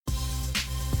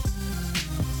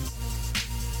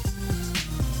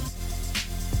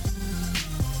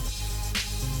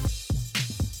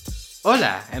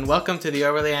Hola, and welcome to the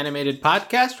Overly Animated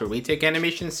Podcast, where we take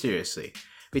animation seriously.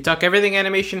 We talk everything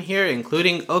animation here,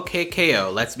 including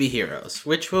OKKO, Let's Be Heroes,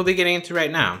 which we'll be getting into right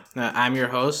now. I'm your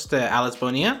host, Alice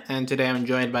Bonilla, and today I'm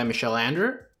joined by Michelle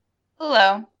Andrew.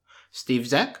 Hello. Steve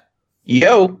Zeck.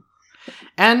 Yo.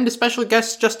 And the special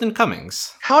guest, Justin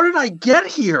Cummings. How did I get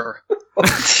here?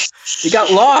 You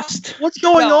got lost. What's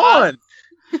going on?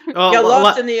 You got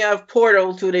lost in the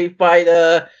portal by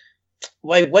the...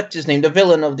 what's his name? The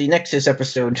villain of the Nexus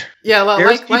episode. Yeah,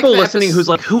 there's people listening who's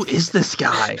like, who is this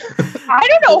guy? I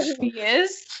don't know who he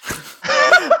is.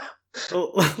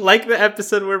 Like the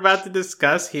episode we're about to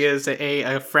discuss, he is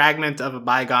a fragment of a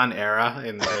bygone era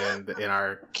in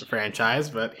our franchise,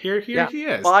 but here he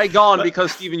is. Bygone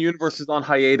because Steven Universe is on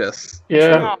hiatus.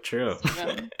 Yeah. True.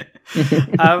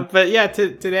 But yeah,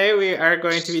 today we are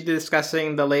going to be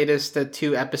discussing the latest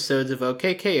two episodes of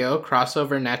OKKO,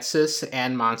 Crossover Nexus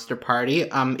and Monster Party.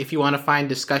 If you want to find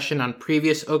discussion on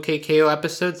previous OKKO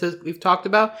episodes that we've talked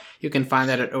about, you can find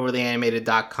that at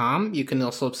overlyanimated.com. You can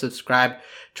also subscribe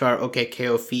to our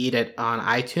OKKO feed on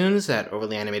iTunes at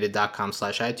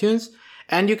overlyanimated.com/iTunes.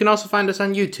 And you can also find us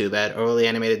on YouTube at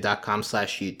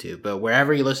overlyanimated.com/YouTube. But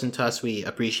wherever you listen to us, we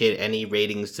appreciate any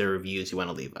ratings or reviews you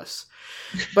want to leave us.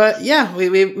 But yeah,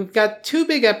 we've got two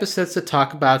big episodes to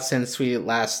talk about since we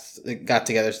last got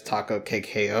together to talk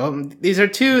OKKO. These are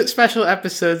two special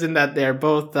episodes in that they're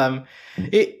both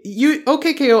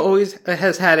OKKO always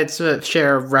has had its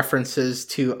share of references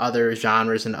to other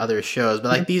genres and other shows, but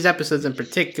like these episodes in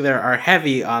particular are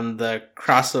heavy on the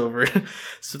crossover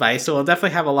spice, so we'll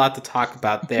definitely have a lot to talk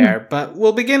about there. But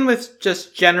we'll begin with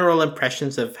just general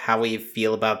impressions of how we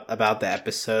feel about the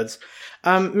episodes.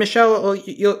 Michelle,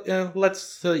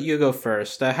 you go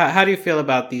first. How do you feel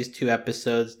about these two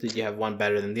episodes? Did you have one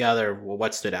better than the other?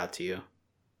 What stood out to you?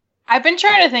 I've been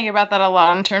trying to think about that a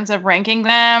lot in terms of ranking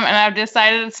them, and I've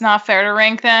decided it's not fair to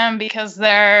rank them because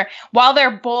while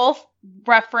they're both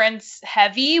reference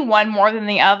heavy, one more than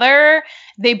the other,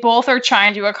 they both are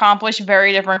trying to accomplish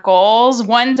very different goals.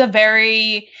 One's a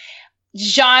very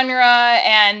genre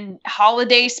and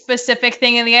holiday specific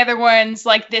thing, and the other one's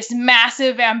like this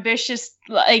massive ambitious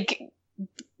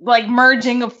like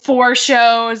merging of four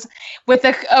shows with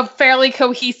a fairly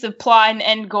cohesive plot and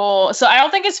end goal. So I don't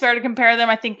think it's fair to compare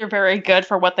them. I think they're very good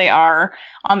for what they are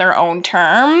on their own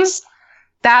terms.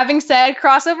 That having said,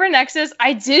 Crossover Nexus,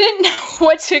 I didn't know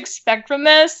what to expect from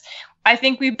this. I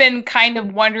think we've been kind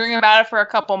of wondering about it for a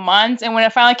couple months, and when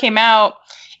it finally came out,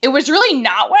 it was really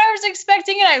not what I was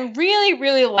expecting, and I really,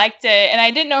 really liked it. And I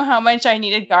didn't know how much I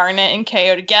needed Garnet and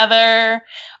KO together,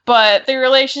 but the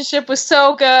relationship was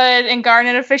so good, and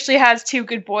Garnet officially has two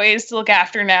good boys to look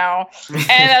after now.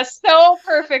 And that's so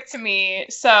perfect to me.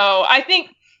 So I think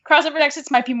Crossover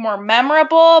Nexus might be more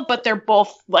memorable, but they're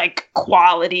both like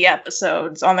quality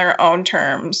episodes on their own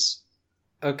terms.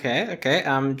 Okay.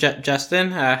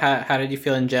 Justin, how did you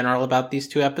feel in general about these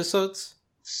two episodes?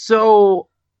 So...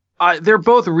 they're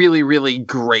both really, really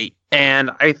great. And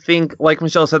I think, like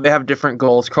Michelle said, they have different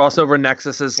goals. Crossover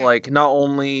Nexus is like not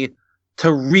only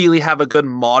to really have a good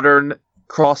modern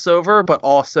crossover, but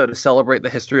also to celebrate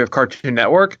the history of Cartoon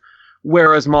Network.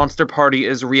 Whereas Monster Party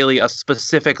is really a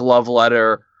specific love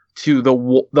letter to the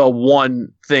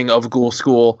one thing of Ghoul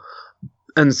School.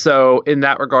 And so in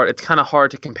that regard, it's kind of hard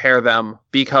to compare them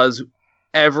because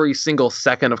every single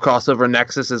second of Crossover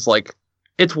Nexus is like,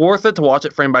 it's worth it to watch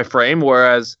it frame by frame,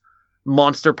 whereas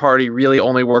Monster Party really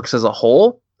only works as a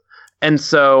whole. And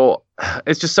so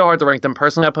it's just so hard to rank them.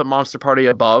 Personally, I put Monster Party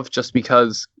above just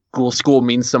because Ghoul School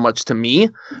means so much to me,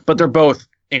 but they're both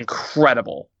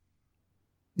incredible.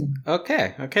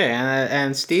 Okay.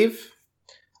 And Steve?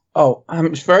 Oh,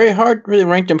 it's very hard to really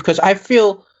rank them because I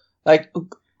feel like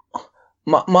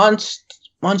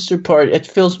Monster Party, it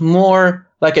feels more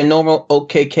like a normal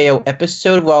OKKO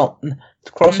episode, while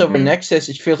Crossover Nexus,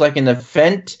 it feels like an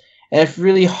event, and it's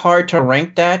really hard to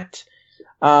rank that.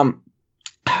 I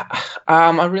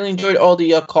really enjoyed all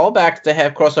the callbacks that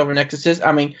have Crossover Nexuses.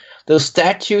 I mean, those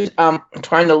statues,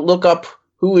 trying to look up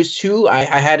who is who. I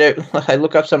had to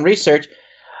look up some research.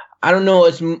 I don't know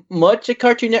as much of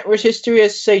Cartoon Network's history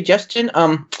as, say, Justin.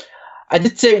 I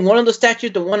did say one of the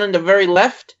statues, the one on the very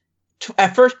left,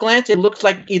 at first glance, it looks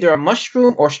like either a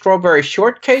mushroom or strawberry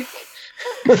shortcake.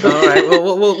 All right,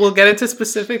 well, we'll get into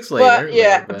specifics later.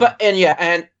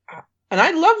 And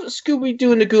I love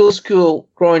Scooby-Doo and the Ghoul School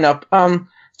growing up.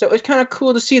 So it's kind of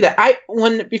cool to see that.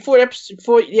 Before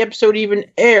the episode even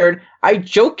aired, I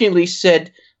jokingly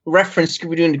referenced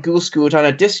Scooby-Doo and the Ghoul School on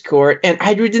a Discord, and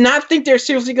I did not think they're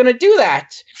seriously going to do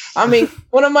that. I mean,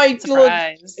 one of my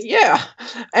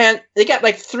and they got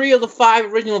like 3 of the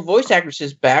 5 original voice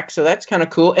actresses back, so that's kind of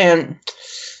cool. And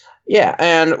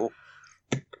Yeah,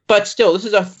 but still, this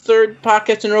is our third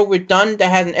podcast in a row we've done that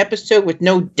had an episode with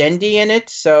no Dendy in it,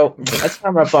 so that's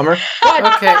kind of a bummer.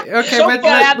 Okay, So but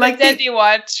Bad like Dendy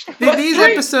watch. these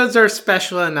episodes are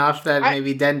special enough that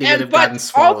maybe Dendy would have gotten all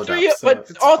swallowed three, up. So but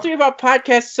it's all fine. three of our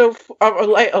podcasts,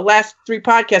 last three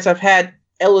podcasts, I've had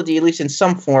Elodie at least in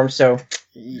some form. So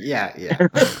Yeah.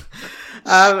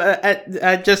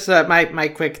 Just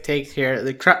my quick take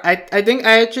here. I think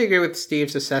I actually agree with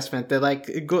Steve's assessment that like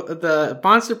the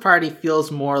Monster Party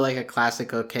feels more like a classic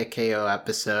OKKO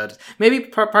episode. Maybe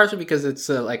partially because it's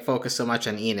like focused so much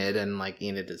on Enid, and like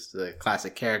Enid is the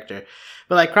classic character.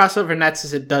 But like Crossover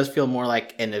Nexus, it does feel more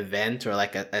like an event or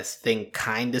like a thing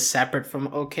kind of separate from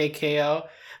OKKO.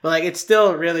 But like it's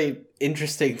still really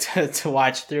interesting to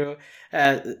watch through.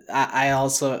 I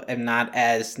also am not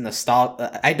as nostalgic.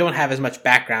 I don't have as much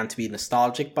background to be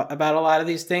nostalgic about a lot of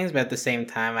these things, but at the same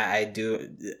time, I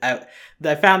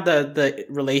found the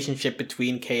relationship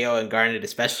between KO and Garnet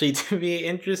especially to be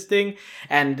interesting,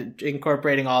 and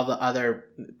incorporating all the other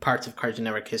parts of Cartoon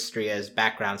Network history as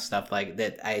background stuff like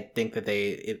that. I think that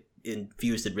they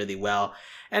infused it really well.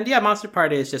 And yeah, Monster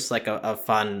Party is just like a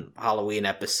fun Halloween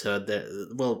episode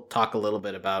that we'll talk a little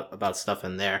bit about stuff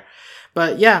in there.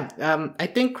 But yeah, I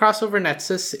think Crossover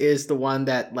Nexus is the one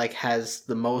that like has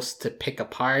the most to pick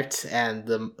apart and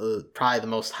the probably the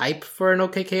most hype for an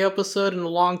OKK episode in a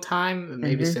long time,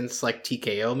 maybe since like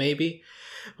TKO maybe.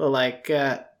 Well, like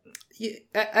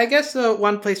I guess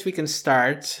one place we can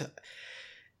start,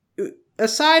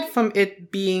 aside from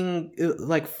it being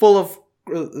like full of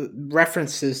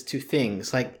references to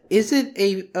things, like is it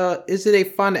a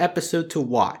fun episode to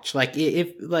watch? Like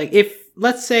if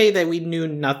let's say that we knew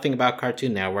nothing about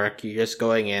Cartoon Network, you're just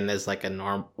going in as like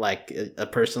a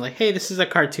person like, hey, this is a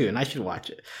cartoon, I should watch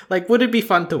it. Like, would it be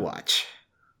fun to watch?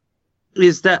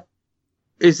 Is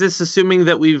this assuming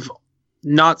that we've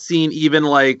not seen even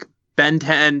like Ben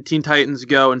 10, Teen Titans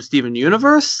Go, and Steven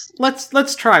Universe?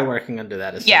 Let's try working under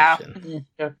that assumption.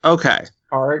 Yeah. Okay.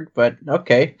 Hard, but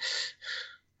okay.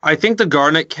 I think the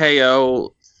Garnet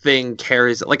KO thing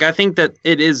carries it. Like, I think that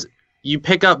it is, you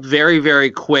pick up very,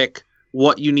 very quick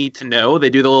what you need to know. They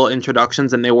do the little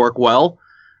introductions and they work well.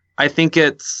 I think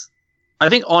on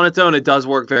its own, it does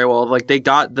work very well. Like, they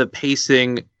got the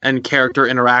pacing and character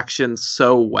interactions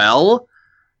so well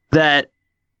that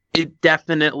it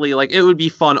definitely, like, it would be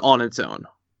fun on its own.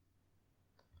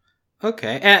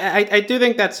 Okay, and I do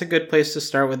think that's a good place to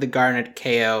start with the Garnet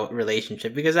KO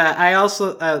relationship, because I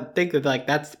also think that like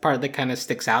that's the part that kind of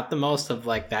sticks out the most of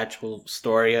like the actual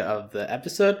story of the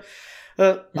episode.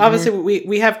 Obviously,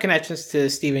 we have connections to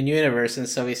Steven Universe, and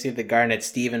so we see the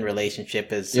Garnet-Steven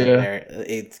relationship is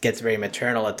it gets very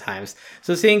maternal at times.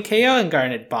 So seeing KO and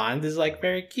Garnet bond is like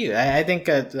very cute. I think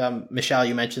Michelle,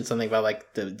 you mentioned something about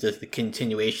like the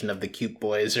continuation of the cute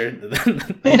boys or the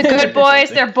good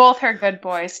boys. They're both her good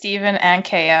boys, Steven and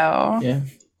KO.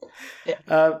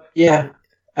 Yeah.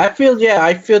 I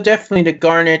feel definitely the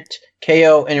Garnet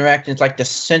KO interaction is like the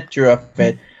center of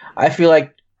it. I feel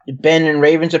like Ben and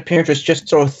Raven's appearance was just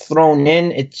sort of thrown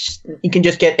in. You can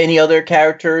just get any other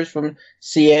characters from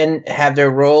CN have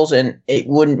their roles, and it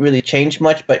wouldn't really change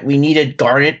much. But we needed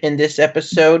Garnet in this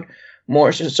episode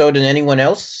more so than anyone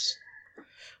else.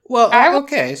 Well,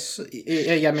 okay, so,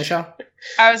 yeah, Michelle.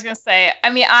 I was gonna say. I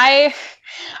mean, I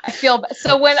feel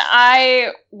so when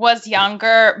I was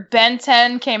younger, Ben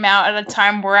 10 came out at a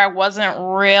time where I wasn't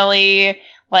really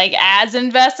like as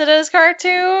invested as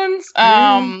cartoons.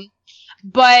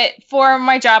 But for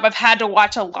my job, I've had to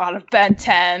watch a lot of Ben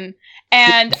 10.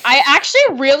 And I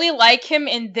actually really like him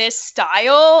in this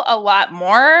style a lot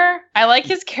more. I like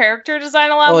his character design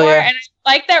a lot more. Yeah. And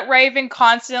I like that Raven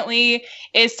constantly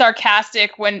is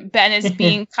sarcastic when Ben is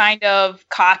being kind of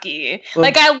cocky. Well,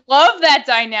 like, I love that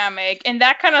dynamic. And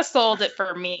that kind of sold it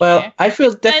for me. Well, I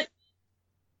feel that...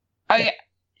 Oh, yeah.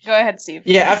 Go ahead, Steve.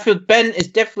 Yeah, I feel Ben is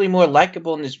definitely more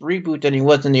likable in this reboot than he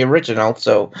was in the original,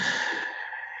 so...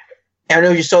 I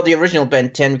know you saw the original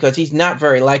Ben 10 because he's not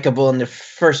very likable in the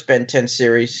first Ben 10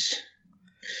 series.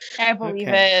 I believe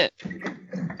it.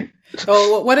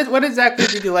 So what exactly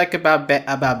did you like about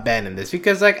Ben in this?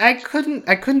 Because like I couldn't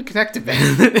connect to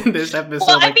Ben in this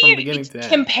episode from beginning to end.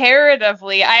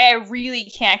 Comparatively, I really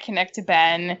can't connect to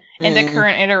Ben in the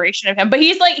current iteration of him. But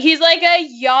he's like a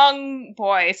young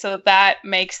boy, so that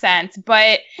makes sense.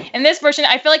 But in this version,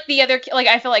 I feel like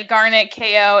I feel like Garnet,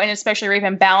 KO, and especially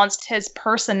Raven balanced his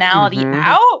personality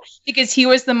out because he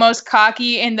was the most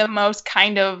cocky and the most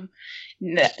kind of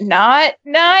not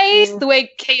nice. The way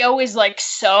KO is like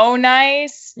so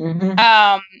nice.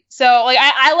 So like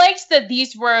I liked that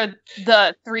these were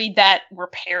the three that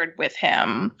were paired with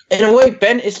him. In a way,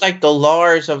 Ben is like the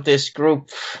Lars of this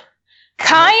group.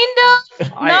 Kind of.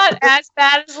 Not as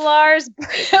bad as Lars,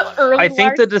 but early I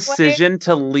think the Lars' way. decision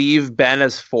to leave Ben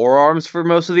as forearms for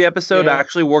most of the episode Yeah.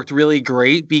 actually worked really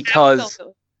great because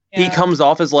Absolutely. he Yeah. comes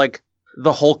off as like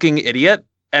the hulking idiot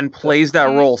and plays that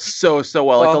role so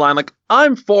well. Like the line, like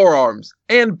I'm forearms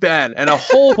and Ben and a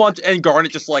whole bunch, and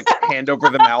Garnet just like hand over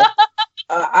the mouth.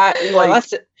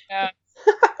 That's it.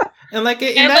 And like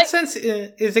in And, that like- sense,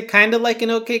 is it kind of like an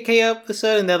OKK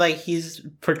episode? And that like he's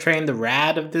portraying the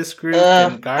Rad of this group.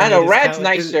 And Garnet I know is Rad's kinda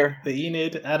like nicer. The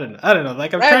Enid. I don't know.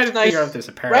 Like I'm Rad's trying to nice. figure out if there's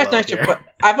a parallel Rad's nicer, here. but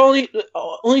I've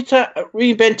only time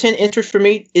reading Ben 10 interest for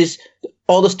me is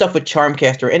all the stuff with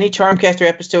Charmcaster. Any Charmcaster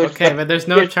episode. Okay, like, but there's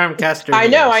no Charmcaster. I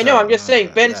know. here, so, I'm just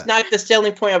saying, Ben's not the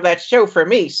selling point of that show for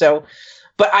me. So,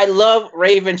 but I love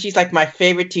Raven. She's like my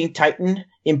favorite Teen Titan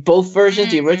in both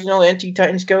versions, the original and Teen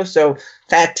Titans Go. So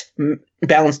that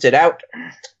balanced it out.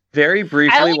 Very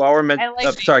briefly, like- while we're I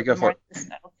like sorry, go Raven for more it. in this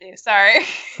style too.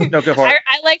 Sorry. No, go for it.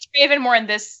 I liked Raven more in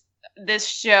this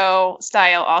show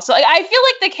style also. Like, I feel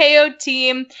like the KO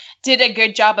team did a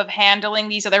good job of handling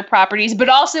these other properties, but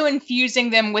also infusing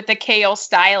them with the KO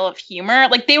style of humor.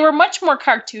 Like, they were much more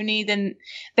cartoony than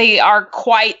they are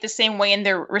quite the same way in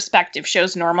their respective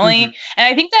shows normally. And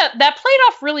I think that played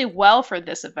off really well for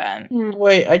this event.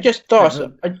 Wait, I just thought.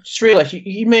 I just realized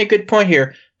you made a good point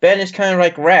here. Ben is kind of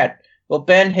like Rad. Well,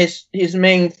 Ben, his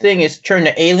main thing is turn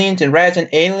to aliens, and Rad's an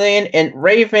alien, and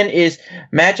Raven is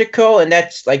magical, and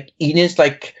that's like Enid's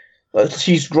like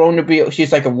she's grown to be,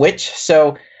 she's like a witch,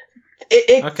 so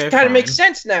it Okay, kind of fine. makes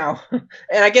sense now.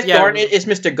 And I guess Yeah. Garnet is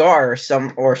Mr. Gar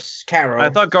or Carol. I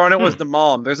thought Garnet was the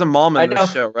mom. There's a mom I in know.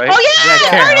 this show, right? Oh yeah,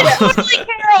 Yeah, Garnet is Carol. totally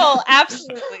Carol.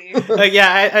 Absolutely. Like,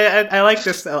 yeah, I like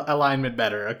this alignment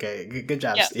better. Okay, good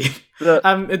job, Yeah. Steve.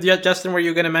 The- Yeah, Justin, were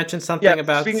you going to mention something Yeah,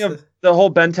 about? speaking of the whole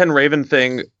Ben 10 Raven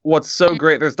thing, what's so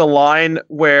great, there's the line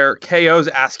where KO's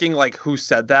asking, like, who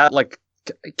said that? Like,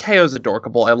 KO's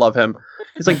adorable. I love him.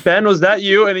 He's like, Ben, was that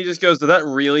you? And he just goes, did that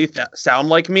really sound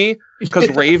like me? Because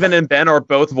Raven and Ben are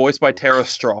both voiced by Tara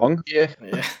Strong. yeah.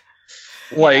 Yeah.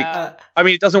 Like, Yeah. I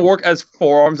mean, it doesn't work as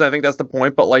forearms. I think that's the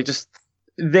point. But, like, just,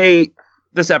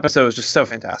 this episode is just so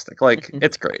fantastic. Like,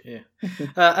 it's great.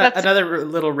 Another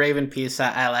little Raven piece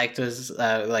I liked was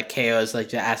like KO's like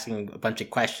just asking a bunch of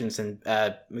questions, and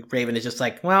Raven is just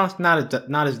like, well, not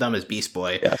as dumb as Beast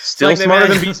Boy. Yeah, still like they smarter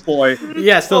managed- than Beast Boy.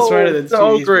 Yeah, still Oh, smarter than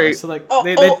so Beast Boy. great. So like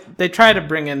Oh, they try to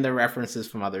bring in the references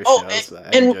from other Oh, shows. I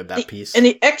and enjoyed that piece. And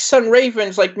the ex-son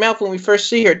Ravens, like Malcolm, when we first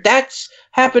see her, that's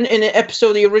happened in an episode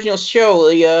of the original show,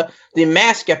 the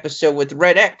Mask episode with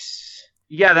Red X.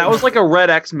 Yeah, that was like a red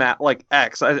X mat, like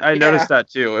X. I noticed that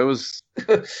too. It was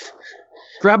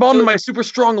grab onto my super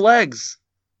strong legs.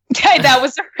 Yeah, that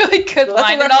was a really good Well, that's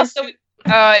a line. And reference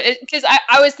also, because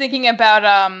I was thinking about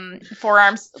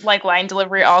Forearms like line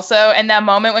delivery also, and that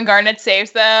moment when Garnet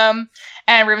saves them,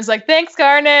 and Raven's like, "Thanks,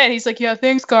 Garnet," and he's like, "Yeah,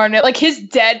 thanks, Garnet." Like his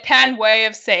deadpan way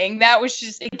of saying that was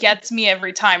just, it gets me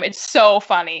every time. It's so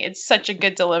funny. It's such a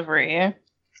good delivery.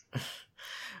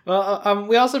 Well,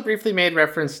 we also briefly made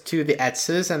reference to the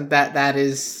Etzes, and that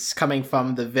is coming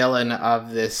from the villain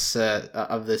of this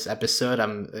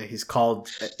episode. He's called.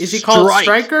 Is he called Strike.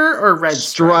 Striker or Red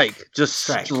Strike? Just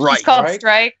Strike. strike. It's called right?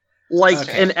 Strike. Like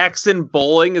Okay. an X in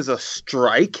bowling is a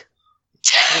strike.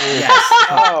 Yes.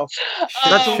 Oh,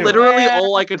 That's Oh, literally man.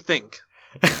 all I could think.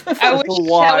 I wish that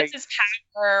Why? was his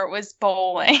power, was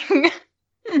bowling.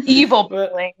 Evil But-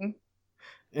 bowling.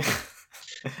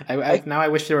 Now I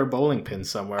wish there were bowling pins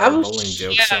somewhere, I or was- bowling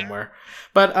jokes yeah. somewhere.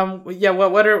 But yeah,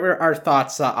 what are our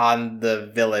thoughts on the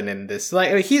villain in this?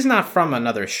 Like, he's not from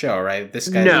another show, right? This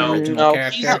guy's No. the original No,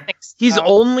 character. He's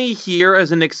only here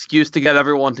as an excuse to get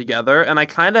everyone together, and I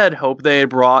kind of had hoped they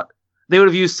would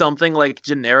have used something like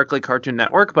generically Cartoon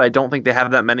Network, but I don't think they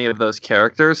have that many of those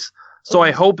characters. So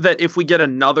I hope that if we get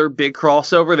another big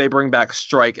crossover, they bring back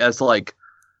Strike as like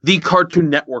the Cartoon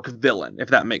Network villain, if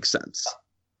that makes sense.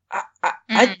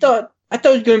 I thought it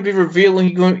was going to be revealed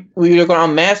when we were going to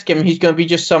unmask him. He's going to be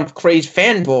just some crazy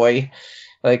fanboy,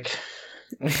 like.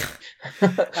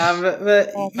 But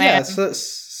Oh, yeah, man. so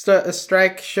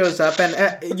Strike shows up,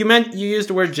 and you used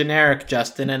the word generic,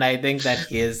 Justin, and I think that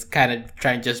he is kind of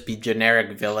trying to just be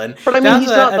generic villain. But I mean, That's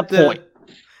he's not the point.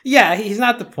 Yeah, he's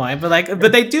not the point,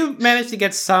 but they do manage to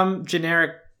get some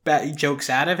generic jokes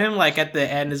out of him. Like at the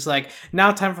end, is like,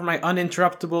 now time for my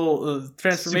uninterruptible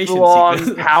transformation Super long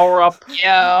sequence. power up,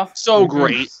 Yeah. so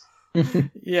great.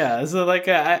 Yeah, so like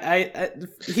I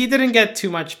he didn't get too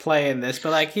much play in this,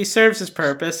 but like he serves his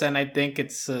purpose, and I think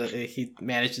it's he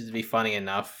manages to be funny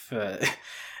enough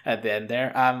at the end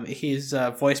there. He's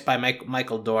voiced by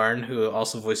Michael Dorn, who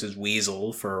also voices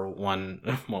Weasel for one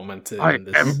moment in I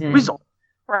this. am Weasel.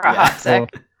 For a hot sec.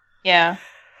 Yeah.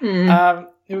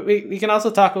 We can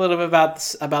also talk a little bit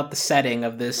about the setting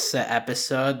of this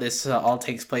episode. This all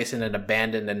takes place in an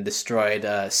abandoned and destroyed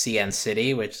CN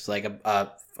City, which is like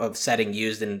a setting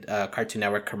used in Cartoon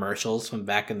Network commercials from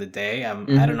back in the day. I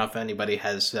don't know if anybody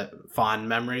has fond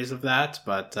memories of that,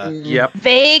 but Yep.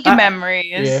 Vague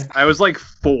memories. Yeah. I was like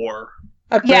 4.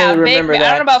 I barely remember that.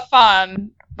 I don't know about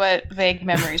fun, but vague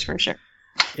memories for sure.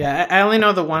 yeah, I only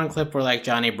know the one clip where like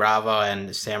Johnny Bravo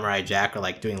and Samurai Jack are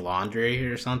like doing laundry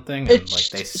or something, and like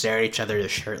they stare at each other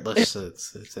shirtless. So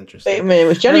it's interesting. Wait a minute,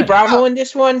 was Johnny Bravo in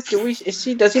this one?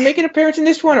 Does he make an appearance in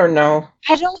this one or no?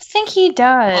 I don't think he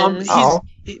does.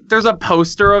 There's a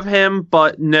poster of him,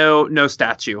 but no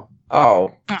statue.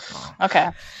 Oh. Okay.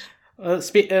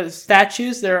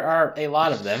 Statues, there are a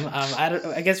lot of them.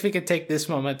 I guess we could take this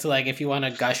moment to like, if you want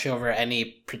to gush over any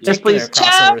particular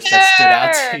crossovers that stood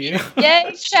out to you.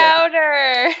 Yay,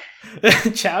 Chowder!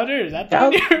 Chowder? Is that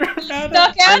Chowder?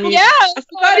 Stuck out? Yeah! I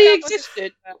forgot he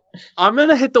existed. I'm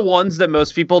gonna hit the ones that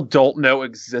most people don't know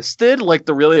existed, like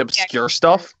the really obscure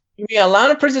stuff. You mean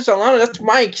Alana, Princess Alana? That's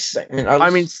Mike's.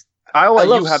 I'll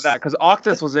let you have that because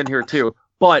Octus was in here too.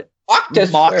 But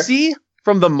Octus, Moxie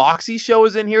from the Moxie show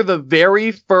is in here. The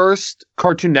very first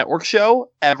Cartoon Network show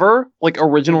ever, like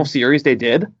original series they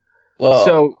did. Whoa.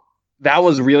 So that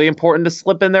was really important to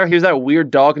slip in there. Here's that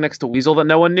weird dog next to Weasel that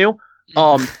no one knew.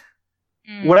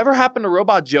 Whatever happened to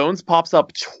Robot Jones pops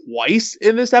up twice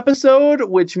in this episode,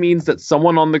 which means that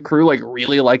someone on the crew like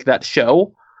really liked that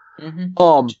show.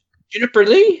 Juniper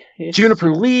Lee?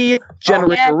 Juniper Lee,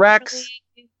 Generator Rex.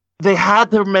 They had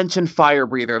to mention Fire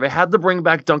Breather. They had to bring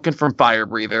back Duncan from Fire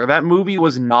Breather. That movie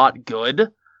was not good.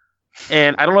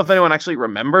 And I don't know if anyone actually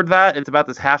remembered that. It's about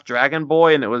this half dragon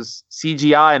boy, and it was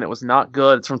CGI, and it was not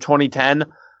good. It's from 2010.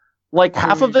 Like,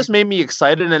 half of this made me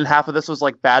excited, and half of this was,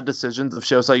 like, bad decisions of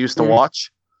shows I used to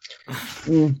watch.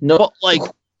 No. But, like,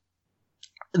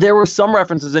 there were some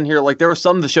references in here. Like, there were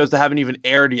some of the shows that haven't even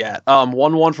aired yet.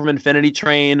 One from Infinity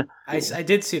Train. I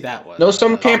did see that one. No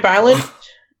Summer Camp Island?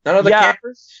 None of the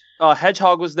campers?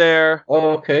 Hedgehog was there.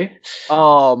 Oh, okay.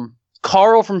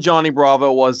 Carl from Johnny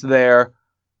Bravo was there.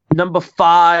 Number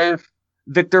 5,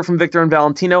 Victor from Victor and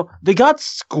Valentino. They got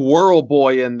Squirrel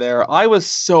Boy in there. I was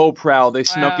so proud. They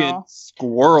snuck in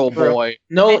Squirrel Boy.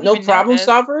 No problem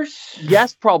solvers?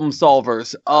 Yes, problem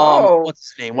solvers.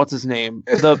 What's his name?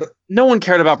 No one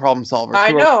cared about problem solvers.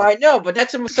 I know, but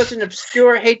that's such an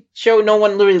obscure hate show no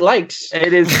one really likes.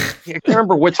 It is. I can't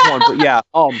remember which one, but yeah.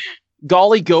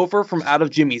 Golly Gopher from Out of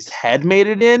Jimmy's Head made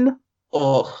it in.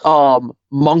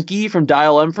 Monkey from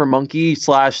Dial M for Monkey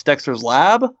 / Dexter's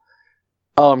Lab.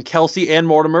 Kelsey and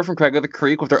Mortimer from Craig of the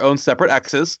Creek with their own separate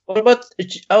X's. What about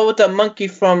the monkey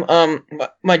from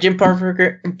my Jim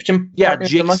Parker?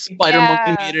 Jake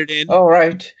Spider-Monkey made it in. Oh,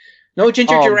 right. No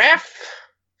Ginger Giraffe?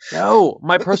 No,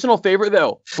 my personal favorite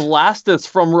though, Blastus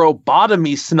from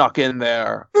Robotomy snuck in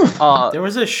there. There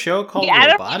was a show called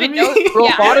Robotomy.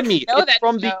 Robotomy. It's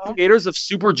from the creators of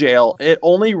Super Jail. It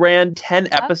only ran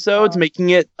 10 episodes,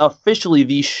 making it officially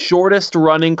the shortest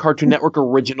running Cartoon Network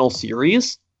original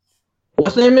series.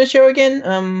 What's the name of the show again?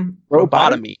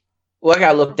 Robotomy. Well, I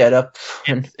gotta look that up.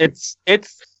 It's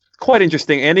quite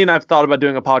interesting. Andy and I have thought about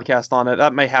doing a podcast on it.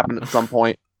 That may happen at some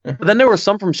point. But then there were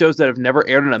some from shows that have never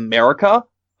aired in America.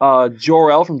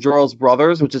 Jor-El from Jor-El's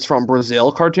Brothers, which is from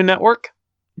Brazil Cartoon Network.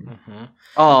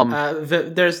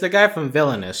 There's the guy from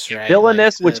Villainous, right?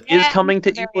 Villainous, which is coming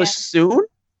to English soon.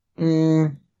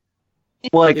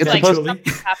 Like it's supposed to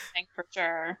be happening for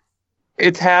sure.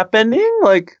 It's happening,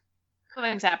 like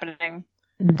something's happening.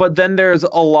 But then there's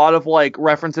a lot of like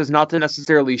references, not to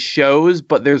necessarily shows,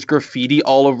 but there's graffiti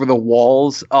all over the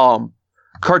walls.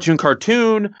 Cartoon,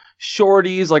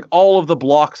 Shorties, like all of the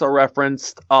blocks are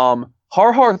referenced.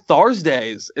 Har Har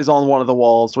Thursdays is on one of the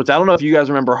walls, which I don't know if you guys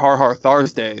remember Har Har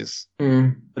Thursdays.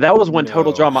 But that was when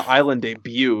Total Drama Island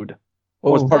debuted.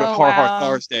 Was part of Har Har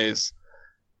Thursdays.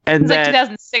 And then, like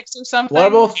 2006 or something. What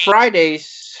about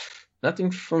Fridays?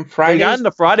 Nothing from Fridays? We got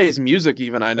into Fridays music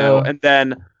even, I know. And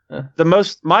then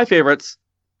my favorites,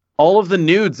 all of the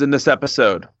nudes in this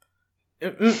episode.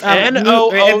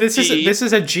 N-O-O-D. This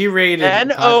is a G-rated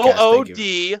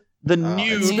N-O-O-D. The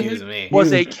nude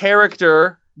was a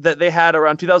character that they had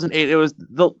around 2008. It was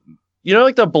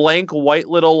like the blank white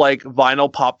little like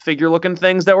vinyl pop figure looking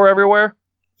things that were everywhere.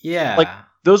 Yeah, like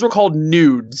those were called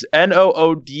nudes.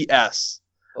 Noods.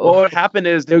 What would happen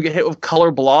is they would get hit with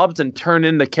color blobs and turn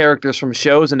into characters from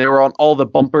shows, and they were on all the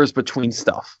bumpers between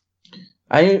stuff.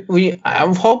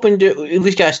 I'm hoping to at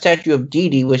least get a statue of Dee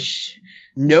Dee, which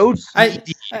no.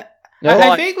 No,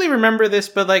 I vaguely remember this,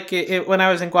 but like when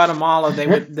I was in Guatemala, they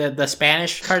would the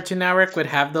Spanish Cartoon Network would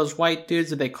have those white dudes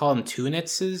that they call them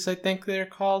tunitzes, I think they're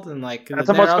called, and like That's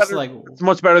they're much also better. like It's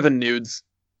much better than nudes.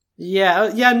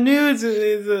 yeah, nudes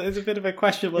is a bit of a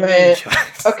questionable Man, name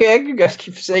choice. okay, you guys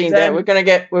keep saying that. Then- We're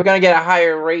gonna get a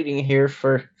higher rating here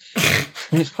for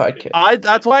this podcast.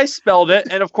 That's why I spelled it.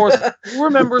 And of course, who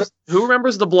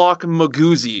remembers the block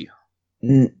Magoozy?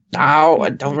 No, I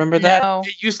don't remember that. No.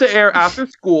 It used to air after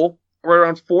school, right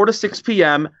around 4 to 6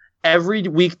 p.m. every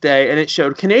weekday, and it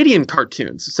showed Canadian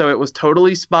cartoons. So it was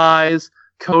Totally Spies,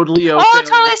 Code Lyoko. Oh,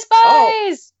 Totally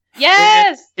Spies!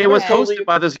 Yes! It was Okay. hosted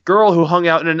by this girl who hung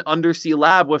out in an undersea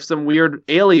lab with some weird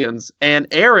aliens. And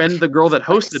Erin, the girl that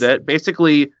hosted it,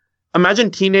 basically,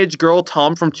 imagine teenage girl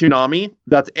Tom from Toonami.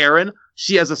 That's Erin.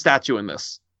 She has a statue in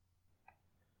this.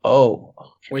 Oh,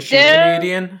 Was she Yeah.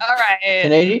 Canadian? All right.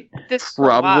 Canadian? This is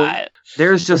Probably. a lot.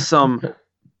 There's just some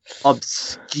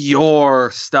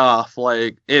obscure stuff.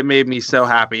 Like, it made me so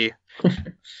happy.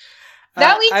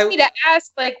 That leads me to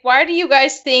ask, like, why do you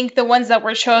guys think the ones that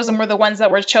were chosen were the ones that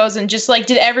were chosen? Just like,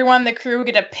 did everyone in the crew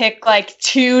get to pick like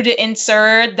 2 to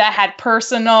insert that had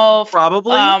personal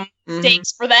Probably.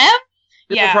 stakes for them?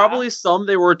 There were probably some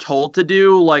they were told to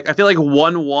do. Like, I feel like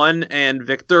 1-1 and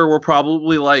Victor were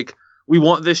probably like, we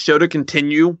want this show to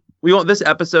continue. We want this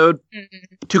episode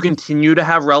to continue to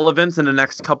have relevance in the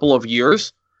next couple of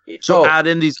years. So add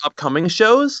in these upcoming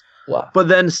shows. Wow. But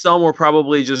then some were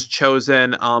probably just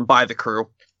chosen by the crew.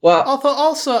 Well,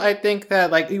 Also, I think that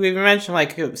like we mentioned,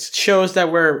 like shows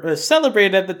that were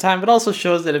celebrated at the time, but also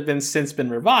shows that have been since been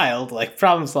reviled, like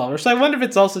Problem Solver. So I wonder if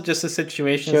it's also just a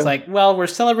situation. Sure. It's like, well, we're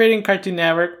celebrating Cartoon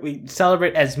Network. We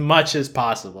celebrate as much as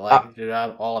possible, like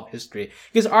throughout all of history.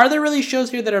 Because are there really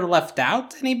shows here that are left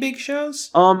out? Any big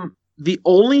shows? The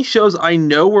only shows I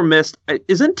know were missed.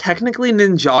 Isn't technically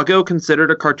Ninjago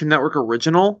considered a Cartoon Network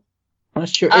original? I'm not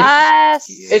sure.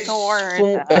 It's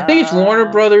I think it's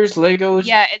Warner Brothers, Legos.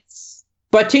 Yeah, it's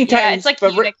But Teen Titans. it's like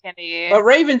but, Unikitty. but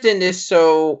Raven's in this,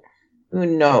 so who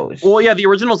knows? Well, yeah, the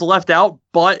original's left out,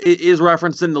 but it is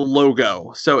referenced in the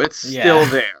logo, so it's still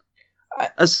there.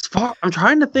 As far I'm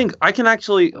trying to think, I can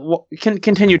actually can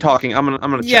continue talking. I'm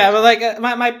gonna. Yeah, check. but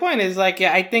like my point is like,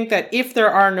 yeah, I think that if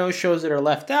there are no shows that are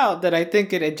left out, that I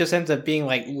think it just ends up being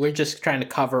like we're just trying to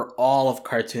cover all of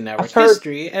Cartoon Network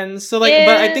history, and so like,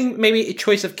 but I think maybe a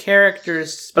choice of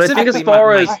characters. But I think as specifically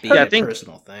far as might be I a think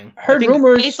personal thing. Heard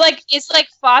rumors. It's like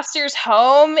Foster's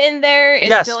Home in there. Is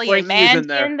Yes, Billy Frankie's and in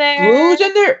there. in there? Blue's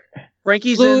in there.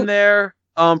 Frankie's Blue- in there.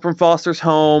 From Foster's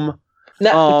Home.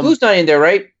 No, Blue's not in there,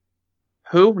 right?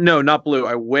 Who? No, not Blue.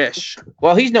 I wish.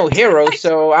 Well, he's no hero,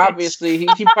 so obviously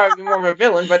he'd probably be more of a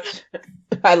villain. But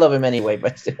I love him anyway.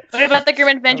 But What about the Grim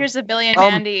Adventures of Billy and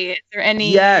Mandy? Is there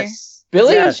any? Yes.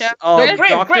 Billy, Yes. Show? No, Grim,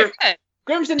 Dr. Grim.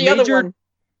 Grimm's in the other one.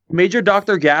 Major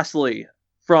Dr. Ghastly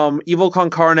from Evil Con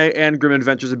Carne and Grim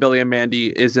Adventures of Billy and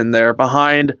Mandy is in there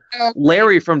behind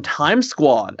Larry from Time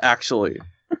Squad, actually.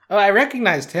 Oh, I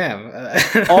recognized him.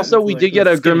 Also, we Like did get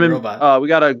the a skinny Grim robot. we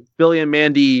got a Billy and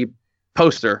Mandy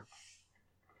poster.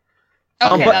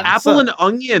 Okay, But that's- Apple and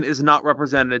Onion is not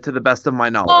represented to the best of my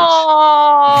knowledge.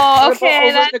 Oh, What about okay.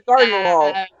 Over the Garden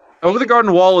Wall? Over the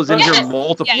Garden Wall is in Yes, here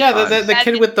multiple Yeah, times. the That's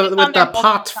kid with the on there pot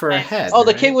multiple for a times. head. Oh,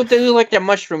 the right? kid with the like the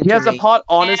mushroom. He has a thingy. pot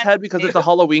on his Yeah. head because it's a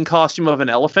Halloween costume of an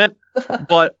elephant.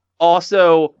 But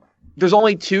also, there's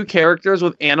only 2 characters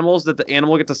with animals that the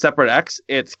animal gets a separate X.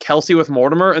 It's Kelsey with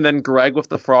Mortimer, and then Greg with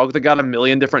the frog that got a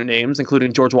million different names,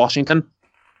 including George Washington.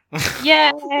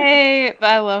 Yay!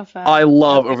 I love that. I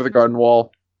love Over the Garden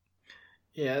Wall.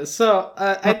 Yeah, so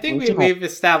I think we've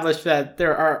established that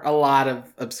there are a lot of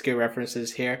obscure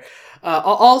references here.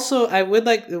 Also, I would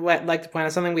like to point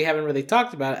out something we haven't really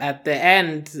talked about. At the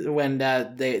end, when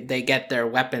they get their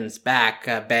weapons back,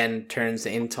 Ben turns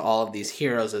into all of these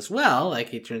heroes as well. Like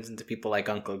he turns into people like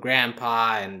Uncle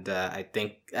Grandpa, and I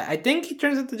think he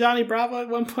turns into Johnny Bravo at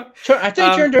one point. I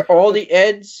think he turned to all the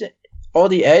Eds,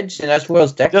 and as well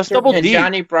as Dexter Just Double and D.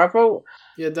 Johnny Bravo.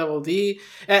 Yeah, Double D,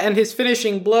 and his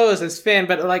finishing blows is Finn.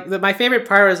 But like my favorite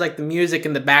part is like the music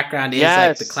in the background is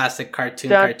like the classic cartoon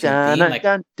theme. Like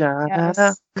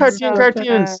Yes.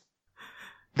 Cartoons.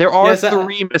 There are Yes,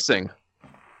 3 missing.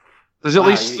 There's at Wow,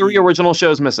 least 3 original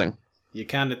shows missing. you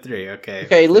counted 3, okay?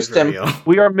 Okay, list them. Reveal.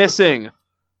 We are missing.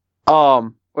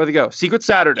 Where'd they go? Secret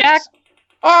Saturdays. Jack-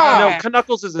 Oh, No,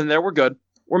 Knuckles is in there. We're good.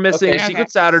 We're missing Okay. Secret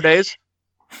Saturdays.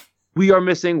 We are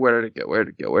missing. Where did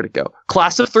it go?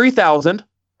 Class of 3000.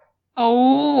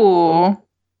 Oh.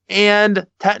 And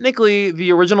technically,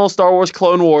 the original Star Wars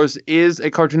Clone Wars is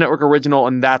a Cartoon Network original,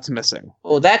 and that's missing.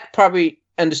 well, that probably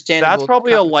understandable. That's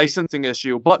probably a licensing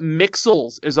issue, but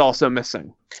Mixels is also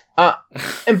missing.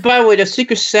 And by the way, the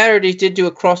Secret Saturdays did do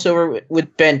a crossover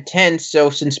with Ben 10, so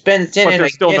since Ben's in But it, they're I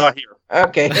still guess, not here.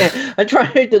 Okay, I'm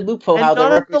trying to hit the loophole And how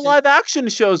none they're of the live action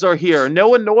shows are here.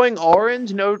 No Annoying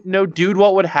Orange, no Dude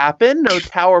What Would Happen, no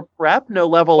Tower Prep, no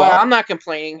Level Well, Up. I'm not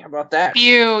complaining about that.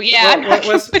 Phew, yeah. I'm not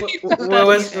complaining about that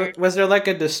either. Was there like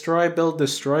a Destroy, Build,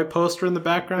 Destroy poster in the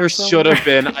background? There somewhere? should have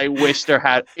been. I wish there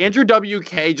had. Andrew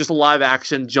WK just live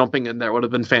action jumping in there would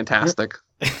have been fantastic.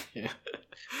 Yeah.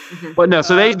 But no,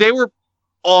 so they were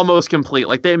almost complete.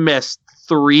 Like they missed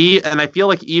 3, and I feel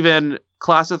like even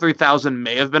Class of 3000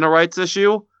 may have been a rights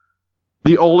issue.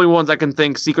 The only ones I can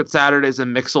think, Secret Saturdays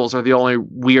and Mixels, are the only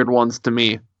weird ones to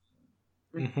me.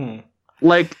 Mm-hmm.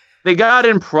 Like, they got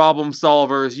in Problem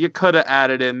Solvers. You could have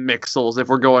added in Mixels if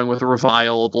we're going with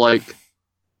Reviled. Like,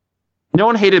 no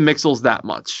one hated Mixels that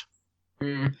much.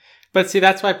 Mm. But see,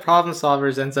 that's why Problem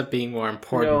Solvers ends up being more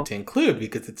important No. to include,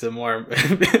 because it's a more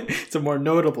it's a more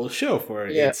notable show for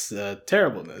its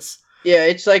terribleness. Yeah,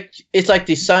 it's like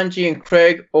the Sanji and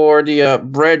Craig or the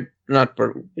breadwinners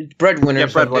of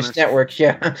Breadwinners. this network.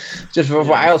 Yeah, just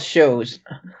vile shows.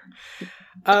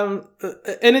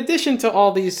 In addition to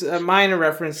all these minor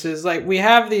references, like we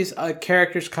have these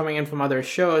characters coming in from other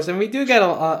shows, and we do get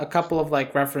a couple of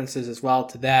like references as well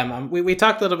to them. We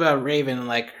talked a little bit about Raven and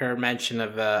like her mention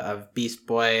of Beast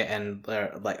Boy and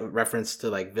like reference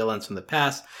to like villains from the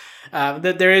past.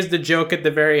 That there is the joke at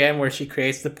the very end where she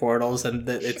creates the portals and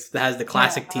it has the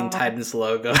classic Teen Titans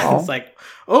logo. It's like,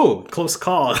 oh, close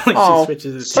call. Like she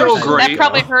switches it. So great.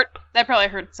 That probably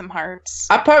hurt some hearts.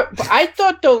 I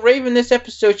thought though Raven this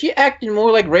episode she acted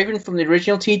more like Raven from the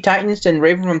original Teen Titans than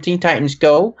Raven from Teen Titans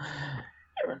Go.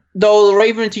 Though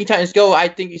Raven in Teen Titans Go, I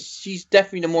think she's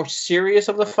definitely the more serious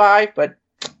of the 5, but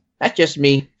that's just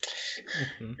me.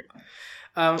 Mm-hmm.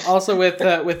 Also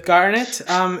with Garnet,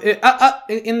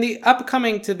 in the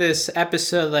upcoming to this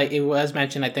episode, like it was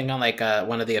mentioned, I think on like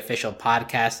one of the official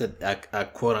podcasts that a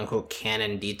quote unquote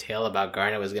canon detail about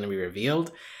Garnet was going to be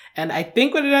revealed, and I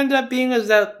think what it ended up being was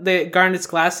that the Garnet's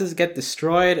glasses get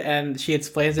destroyed, and she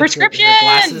explains that her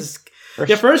glasses.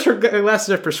 Yeah, first her glasses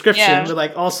are prescription, but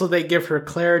like also they give her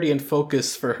clarity and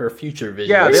focus for her future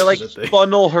vision. Yeah, they like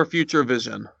funnel her future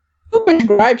vision. Who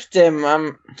prescribes them?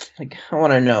 I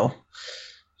want to know.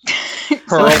 Yeah,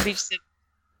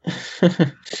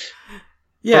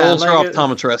 Pearl's her like,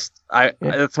 optometrist.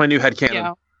 That's my new headcanon.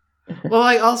 Yeah. Well,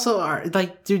 like also are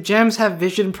like do gems have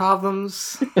vision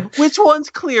problems? Which one's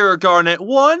clearer, Garnet?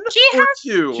 1 She or has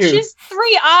 2? She's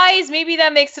 3 eyes. Maybe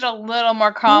that makes it a little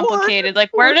more complicated. Like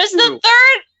where does the 2?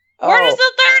 third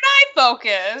eye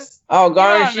focus? Oh,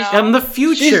 Garnet, I don't she's know. In the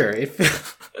future,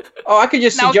 if I could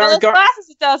just see Now with those glasses,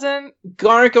 it doesn't.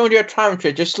 Garnet going to a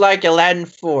optometrist, just like Aladdin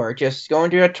 4, just going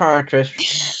to a optometrist.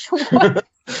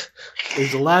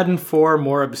 is Aladdin 4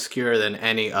 more obscure than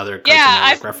any other Cartoon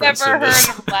I've Network never reference heard in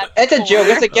of Aladdin. It's a joke.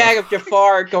 4. It's a gag of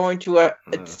Jafar going to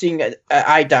seeing an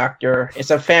eye doctor.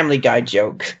 It's a Family Guy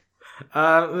joke.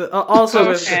 Also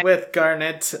with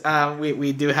Garnet,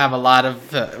 we do have a lot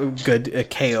of good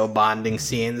KO bonding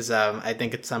scenes. I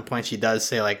think at some point she does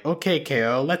say like, "Okay,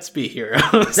 KO, let's be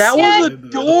heroes." That was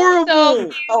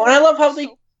adorable. So Oh, and I love how they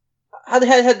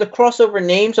had the crossover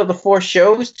names of the 4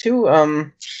 shows too.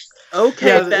 Okay,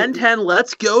 Yeah, Ben 10,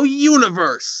 let's go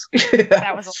universe.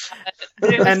 that was a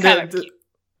lot. It was and kind of cute.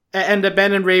 and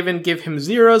Ben and Raven give him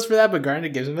 0s for that, but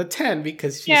Garnet gives him a 10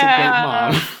 because she's a great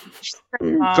mom.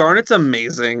 Garnet's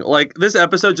amazing. Like, this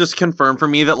episode just confirmed for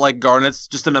me that, like, Garnet's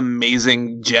just an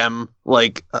amazing gem.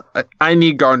 Like, I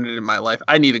need Garnet in my life.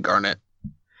 I need a Garnet.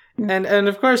 And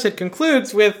of course it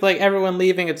concludes with like everyone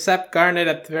leaving except Garnet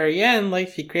at the very end. Like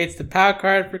she creates the POW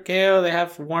card for KO. They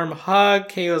have a warm hug.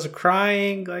 KO's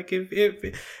crying. Like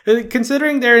if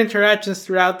considering their interactions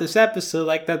throughout this episode,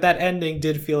 like that ending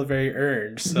did feel very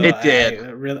earned. So It did.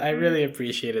 I really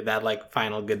appreciated that like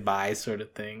final goodbye sort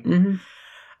of thing. Mm-hmm.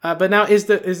 But now is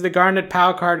the Garnet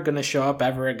POW card going to show up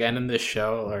ever again in this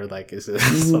show, or like is it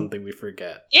something we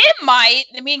forget? It might.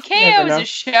 I mean, KO Never is know. a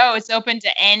show. It's open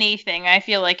to anything. I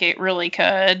feel like it really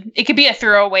could. It could be a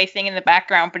throwaway thing in the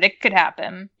background, but it could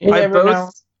happen. You never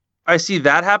know. I see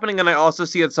that happening, and I also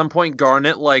see at some point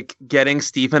Garnet like getting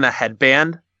Stephen a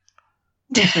headband.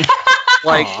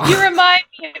 Like, Aw. You remind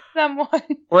me of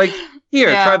someone. like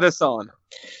here, Yeah. try this on.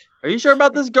 Are you sure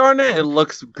about this, Garnet? It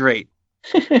looks great.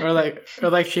 or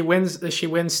like she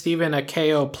wins Steven a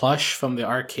KO plush from the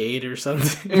arcade or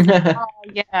something. Oh,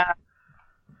 yeah.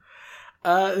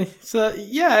 So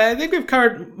yeah, I think we've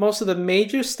covered most of the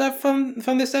major stuff from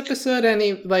this episode.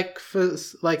 Any like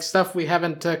stuff we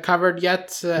haven't covered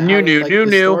yet? New.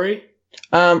 Story?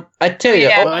 I tell you,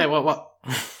 Yeah. What?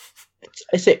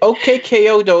 I say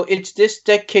OKKO though. It's this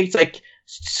decade's like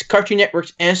Cartoon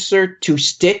Network's answer to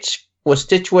Stitch. What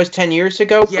Stitch was 10 years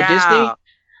ago for Disney.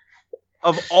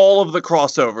 Of all of the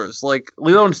crossovers, like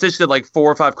Lilo and Stitch did like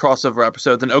 4 or 5 crossover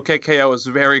episodes, and OKKO is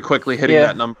very quickly hitting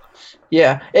that number.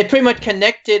 Yeah, it pretty much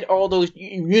connected all those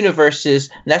universes,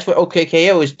 and that's what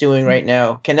OKKO is doing right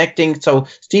now, connecting. So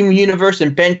Steven Universe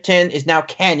and Ben 10 is now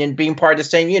canon, being part of the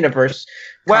same universe.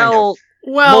 Well,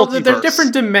 multiverse. they're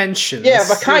different dimensions. Yeah,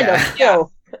 but kind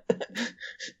of.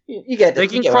 You get it. They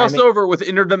can cross over with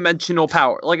interdimensional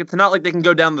power. Like, it's not like they can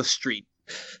go down the street.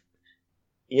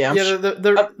 Yeah. Yeah.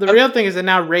 The real thing is that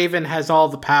now Raven has all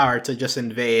the power to just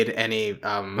invade any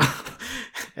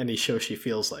any show she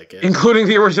feels like it, including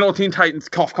the original Teen Titans.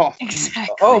 Cough, cough.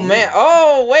 Exactly. Oh man.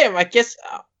 Oh wait. I guess.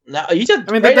 No, you just.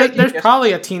 I mean, there's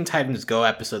probably a Teen Titans Go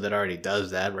episode that already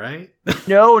does that, right?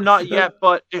 No, not yet.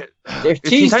 But they're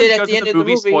teased it at the end of the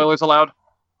movie. Spoilers allowed.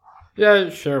 Yeah,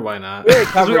 sure. Why not?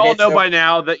 Because we all know by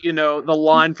now that the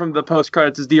line from the post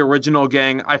credits is the original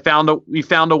gang. We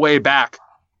found a way back.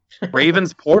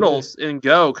 Raven's portals in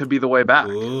Go could be the way back.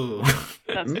 Ooh.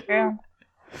 That's true.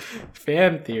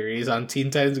 Fan theories on Teen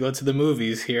Titans Go to the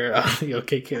Movies here on the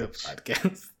OKKO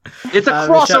podcast. It's a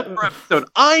crossover episode.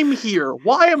 I'm here.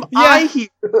 Why am I here?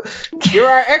 You're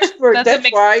our expert. That's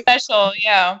why. Special,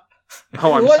 yeah.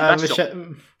 Oh, I'm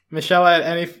special. Michelle,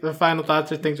 any final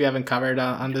thoughts or things we haven't covered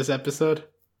on this episode?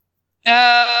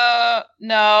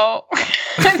 No.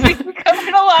 I think we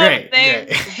covered a lot of things.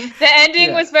 Great. The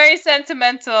ending was very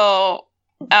sentimental,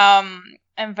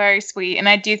 and very sweet. And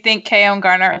I do think KO and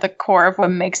Garner are the core of what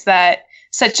makes that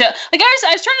such a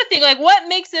I was trying to think like what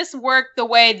makes this work the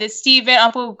way the Steven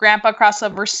Uncle Grandpa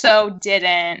crossover so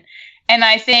didn't. And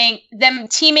I think them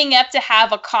teaming up to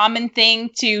have a common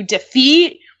thing to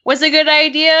defeat was a good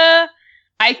idea.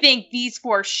 I think these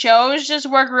 4 shows just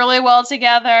work really well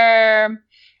together.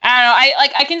 I don't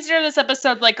know. I consider this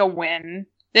episode like a win.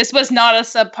 This was not a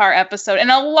subpar episode, and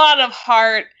a lot of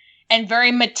heart and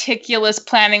very meticulous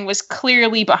planning was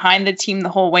clearly behind the team the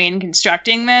whole way in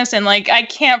constructing this. And like, I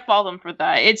can't fault them for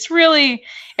that. It really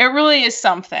is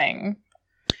something.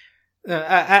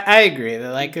 I agree.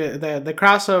 Like the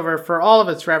crossover, for all of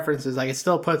its references, like it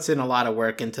still puts in a lot of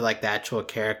work into like the actual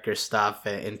character stuff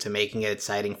and into making it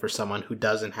exciting for someone who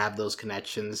doesn't have those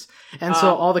connections. And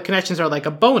so all the connections are like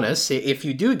a bonus if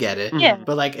you do get it. Yeah.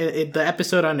 But like the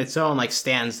episode on its own like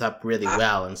stands up really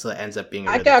well, and so it ends up being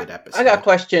a really good episode. I got a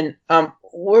question.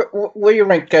 Where you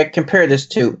rank compare this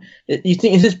to? You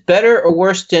think is this better or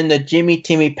worse than the Jimmy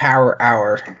Timmy Power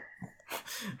Hour?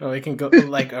 Oh, we can go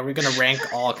like, are we going to rank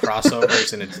all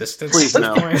crossovers in existence? Please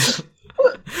no.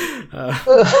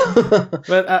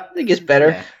 But I think it's better.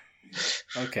 Yeah.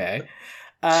 Okay.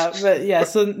 But yeah,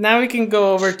 so now we can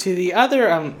go over to the other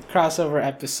crossover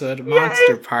episode,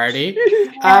 Monster Party.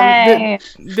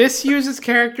 This uses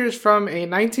characters from a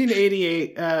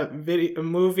 1988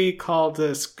 movie called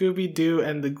Scooby-Doo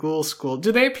and the Ghoul School.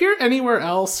 Do they appear anywhere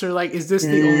else, or like is this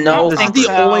the only? No, this is the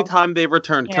only time they've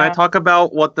returned. Yeah. Can I talk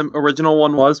about what the original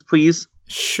one was, please?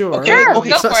 Sure. Okay.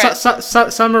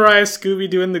 Summarize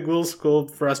Scooby-Doo and the Ghoul School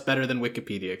for us better than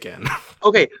Wikipedia can.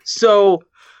 Okay, so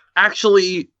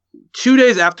actually, 2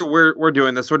 days after we're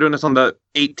doing this on the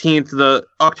 18th. The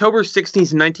October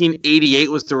 16th,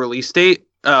 1988 was the release date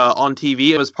on TV.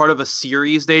 It was part of a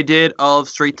series they did of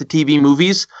straight-to-TV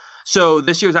movies. So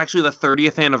this year is actually the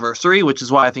 30th anniversary, which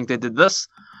is why I think they did this.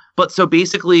 But so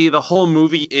basically, the whole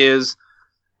movie is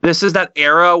that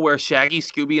era where Shaggy,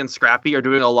 Scooby, and Scrappy are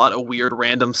doing a lot of weird,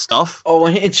 random stuff. Oh,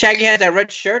 and Shaggy had that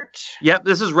red shirt? Yep,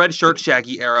 this is red shirt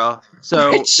Shaggy era.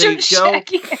 So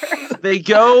they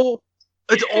go.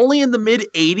 It's only in the mid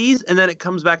 80s, and then it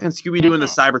comes back in Scooby-Doo and the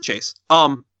Cyber Chase.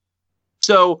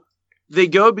 So they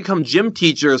go become gym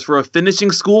teachers for a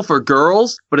finishing school for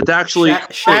girls, but it's actually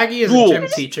Shaggy as a gym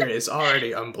teacher is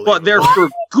already unbelievable. But they're for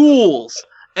ghouls,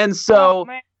 and so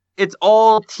it's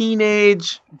all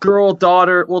teenage girl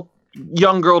daughter,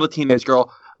 young girl to teenage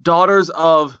girl, daughters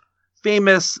of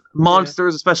famous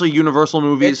monsters, especially Universal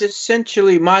movies. It's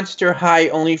essentially Monster High,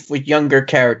 only with younger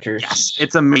characters. Yes,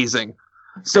 it's amazing.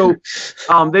 So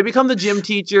they become the gym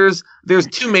teachers. There's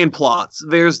 2 main plots.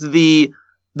 There's the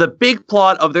big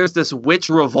plot of there's this witch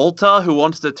Revolta who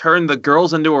wants to turn the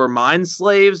girls into her mind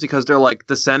slaves because they're like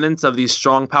descendants of these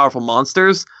strong, powerful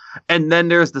monsters. And then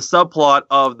there's the subplot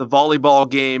of the volleyball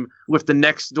game with the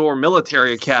next door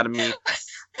military academy.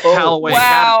 Callaway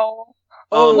wow.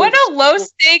 Academy. What a low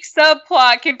stakes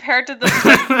subplot compared to the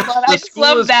plot. I just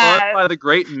love that. Run by the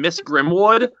great Miss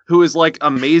Grimwood, who is like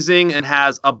amazing and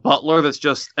has a butler that's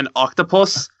just an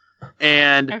octopus,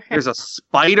 and there's a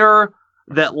spider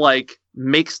that like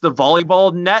makes the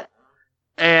volleyball net,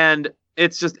 and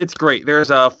it's great. There's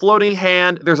a floating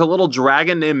hand. There's a little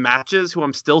dragon named Matches, who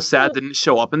I'm still sad didn't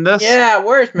show up in this. Yeah,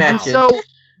 where's Matches? So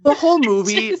the whole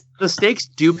movie, the stakes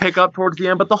do pick up towards the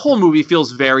end, but the whole movie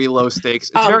feels very low stakes.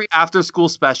 It's very after school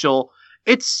special.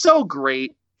 It's so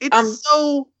great. It's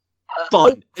so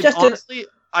fun. Honestly,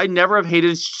 I never have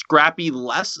hated Scrappy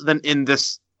less than in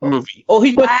this movie. Oh,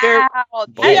 he was very.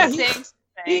 Yeah,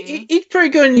 he's pretty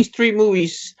good in these 3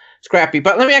 movies, Scrappy.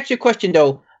 But let me ask you a question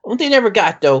though. One thing I never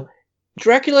got though.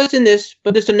 Dracula's in this,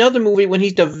 but there's another movie when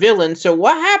he's the villain. So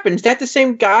what happens? Is that the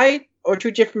same guy or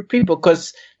 2 different people?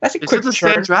 Because that's a Is quick it the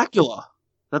turn. same Dracula?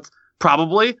 That's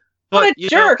probably. What But a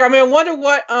jerk! I mean, I wonder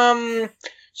what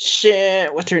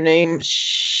what's her name?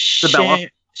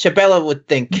 Shabella would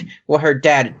think what her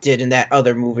dad did in that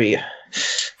other movie.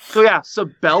 So yeah, so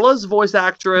Bella's voice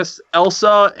actress,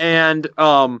 Elsa, and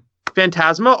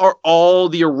Phantasma are all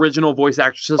the original voice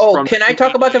actresses. Oh, can I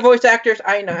talk about the voice actors?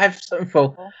 I have some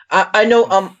info. I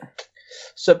know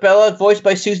Sabella voiced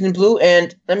by Susan Blue,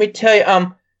 and let me tell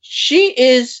you, she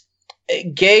is a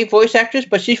gay voice actress,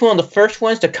 but she's one of the first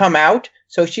ones to come out,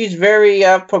 so she's very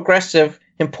progressive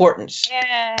importance.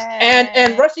 Yeah.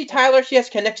 And Rusty Tyler, she has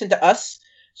connection to us.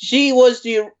 She was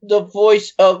the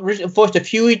voice of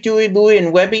Huey, Dewey, Louie,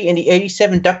 and Webby in the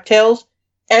 '87 DuckTales,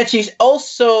 and she's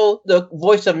also the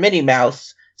voice of Minnie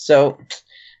Mouse. So,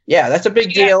 yeah, that's a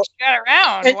big deal. She got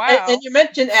around. And, Wow. and you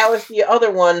mentioned Alice, the other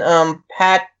one,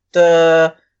 Pat.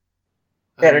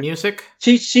 Music.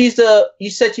 She's the.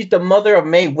 You said she's the mother of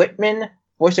Mae Whitman,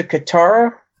 voice of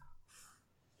Katara.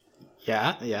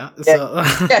 Yeah. So,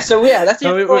 So that's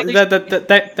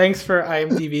the. thanks for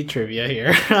IMDb trivia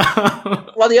here.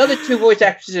 Well, the other 2 voice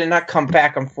actors did not come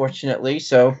back, unfortunately.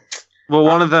 So, Well,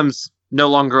 one of them's no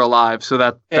longer alive, so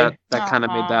that kind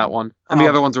of made that one, and the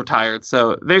other one's retired.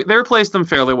 So they replaced them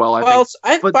fairly well, I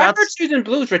think. But I heard Susan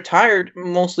Blue's retired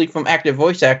mostly from active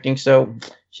voice acting, so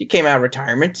she came out of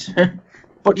retirement.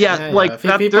 But that's why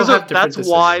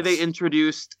they decisions.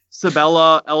 introduced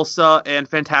Sabella, Elsa, and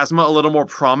Phantasma a little more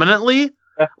prominently.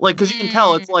 Like, because you can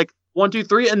tell it's like 1, 2,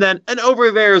 3, and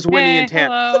over there is Winnie and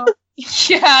Tana. Hello.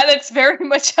 Yeah, that's very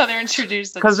much how they're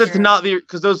introduced. Because it's not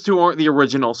because those 2 aren't the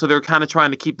original, so they're kind of trying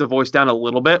to keep the voice down a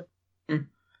little bit.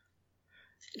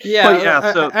 Yeah, but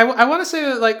yeah. So I want to say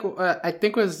that, I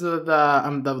think was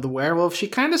the werewolf. She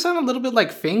kind of sounded a little bit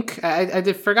like Fink. I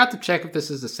forgot to check if this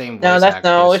is the same. No, voice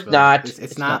actress, it's not.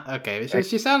 It's not. Okay,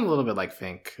 she sounded a little bit like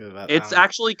Fink. It's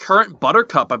actually current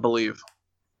Buttercup, I believe.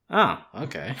 Oh,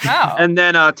 okay. Wow. And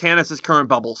then Tanis is current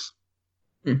Bubbles.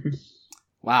 Mm-hmm.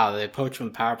 Wow, they poached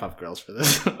from Powerpuff Girls for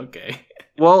this. Okay.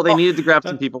 Well, they needed to grab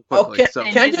some people quickly.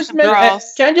 Can I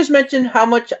just mention how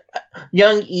much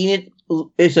young Enid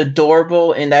is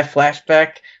adorable in that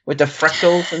flashback with the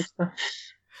freckles and stuff?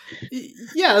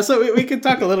 Yeah, so we could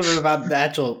talk a little bit about the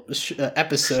actual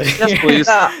episode. Yes, please.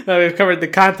 We've covered the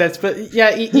contents, but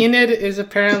yeah, Enid is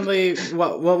apparently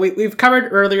we've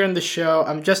covered earlier in the show.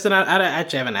 Justin, I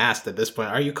actually haven't asked at this point.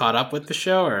 Are you caught up with the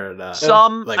show or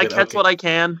I catch what I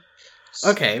can.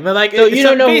 Okay, but so you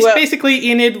don't know basically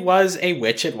Enid was a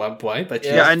witch at one point, but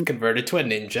she was converted to a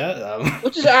ninja.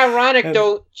 Which is ironic,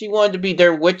 though. She wanted to be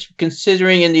their witch,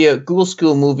 considering in the Ghoul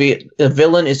School movie, the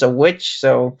villain is a witch.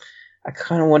 So I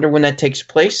kind of wonder when that takes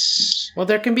place. Well,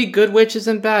 there can be good witches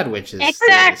and bad witches.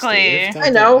 Exactly. I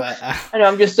know.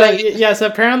 I'm just saying. Yeah, so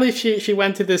apparently she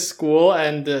went to this school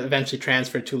and eventually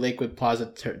transferred to Lakewood Plaza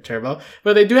Turbo.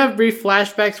 But they do have brief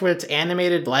flashbacks where it's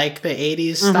animated like the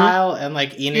 80s style, and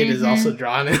Enid is also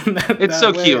drawn in that. It's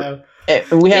so cute.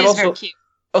 And we have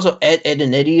also Ed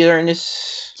and Eddie are in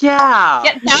this. Yeah.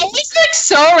 Yeah, that was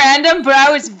so random, but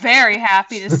I was very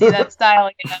happy to see that style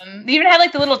again. They even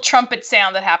had the little trumpet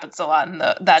sound that happens a lot in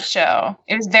that show.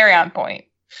 It was very on point.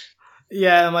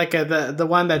 Yeah, and the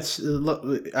one that's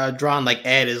drawn like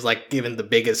Ed is given the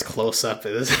biggest close up.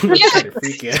 It was kind of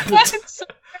freaky.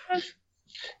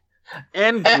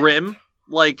 And Grim,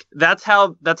 that's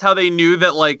how they knew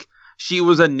that she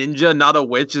was a ninja, not a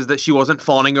witch, is that she wasn't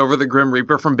fawning over the Grim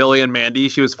Reaper from Billy and Mandy.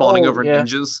 She was fawning over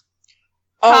ninjas.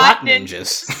 Hot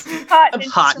ninjas.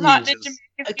 Hot ninjas.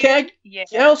 Can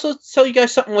I also tell you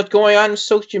guys something what's going on in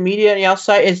social media and the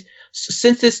outside is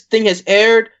since this thing has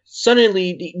aired,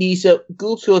 suddenly these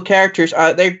Ghoul School characters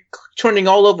they're trending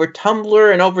all over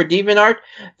Tumblr and over DeviantArt.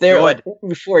 They're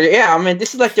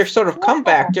this is their sort of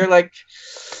comeback.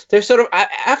 They're sort of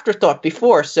afterthought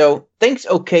before. So thanks,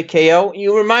 OKKO.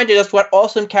 You reminded us what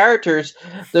awesome characters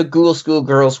the Ghoul School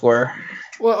girls were.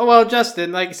 Well,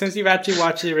 Justin, since you've actually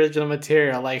watched the original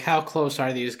material, how close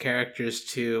are these characters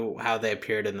to how they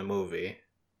appeared in the movie?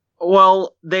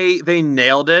 Well, they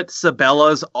nailed it.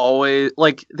 Sabella's always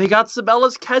they got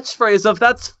Sabella's catchphrase of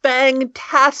 "That's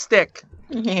fantastic."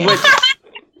 Yeah. Which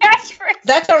Catchphrase.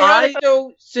 That's ironic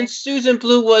though, since Susan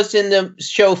Blue was in the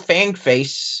show Fang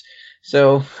Face.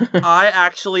 So I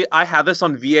have this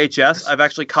on VHS. I've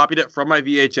actually copied it from my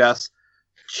VHS.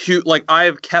 I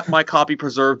have kept my copy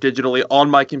preserved digitally on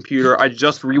my computer. I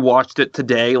just rewatched it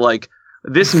today. Like,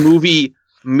 this movie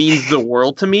means the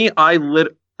world to me. This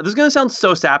is gonna sound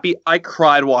so sappy. I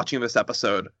cried watching this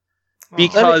episode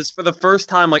because for the first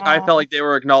time, like, I felt like they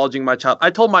were acknowledging my child. I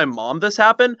told my mom this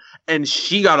happened, and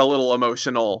she got a little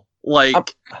emotional.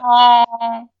 Like,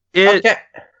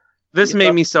 this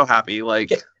made me so happy.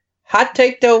 Like, hot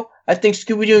take though, I think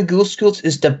Scooby-Doo and Ghoul Schools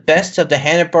is the best of the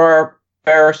Hanna-Barbera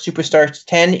Superstars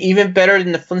 10, even better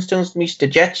than the Flintstones meets the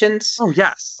Jetsons. Oh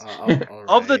yes,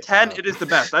 of the 10, it is the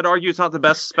best. I'd argue it's not the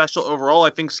best special overall. I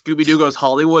think Scooby-Doo Goes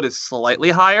Hollywood is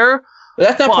slightly higher. But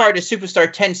that's not part of the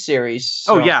Superstar 10 series.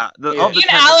 So. Oh yeah, Me and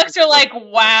Alex are like,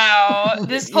 wow,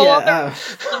 this whole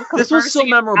this was so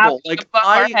memorable. Like,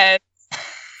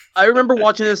 I remember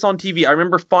watching this on TV. I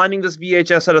remember finding this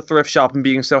VHS at a thrift shop and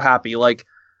being so happy. Like,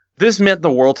 this meant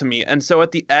the world to me. And so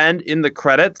at the end, in the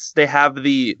credits, they have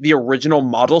the original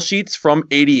model sheets from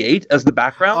 '88 as the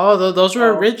background. Oh, those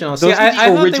were original. Those were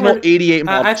the original '88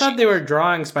 model sheets. I thought they were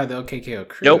drawings by the OKKO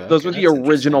crew. Nope, those were the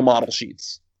original model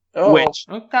sheets. Oh. Which,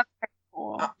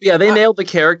 yeah, they nailed the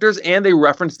characters and they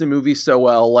referenced the movie so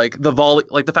well. Like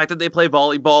the fact that they play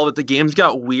volleyball, that the games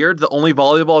got weird. The only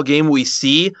volleyball game we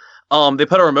see, they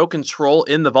put a remote control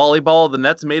in the volleyball. The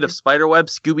net's made of spiderweb.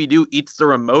 Scooby-Doo eats the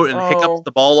remote and hiccups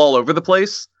the ball all over the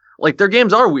place. Like, their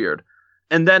games are weird.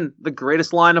 And then the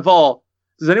greatest line of all: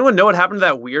 does anyone know what happened to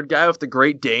that weird guy with the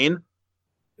Great Dane?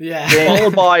 Yeah.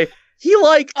 Followed by, he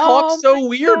talks so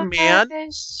weird, man.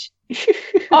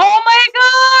 Oh my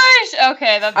gosh!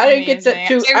 Okay, that's I didn't get that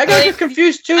too. I got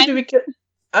confused too because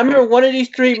I remember one of these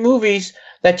three movies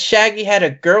that Shaggy had a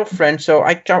girlfriend. So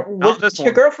I thought, what's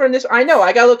your girlfriend? This I know.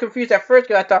 I got a little confused at first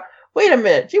because I thought, wait a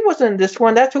minute, she wasn't in this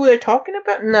one. That's who they're talking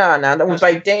about. No, that was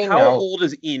by Dane. How old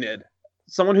is Enid?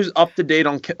 Someone who's up to date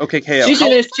on OKKO. She's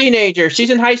a teenager. She's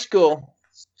in high school.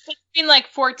 Between like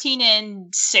 14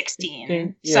 and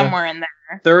 16, somewhere in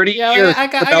there. 30 years. I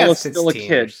got Sabella's still a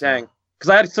kid. So. Dang. Because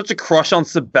I had such a crush on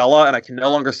Sabella, and I can no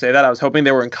longer say that. I was hoping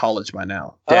they were in college by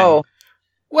now. Dang. Oh.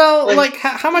 Well, like,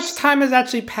 how much time has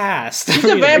actually passed? She's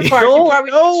a vampire. She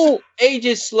probably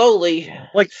ages slowly.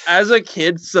 Like, as a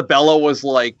kid, Sabella was,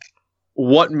 like,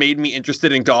 what made me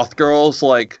interested in goth girls.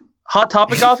 Like, Hot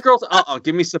Topic goth girls?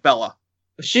 Give me Sabella.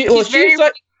 She's like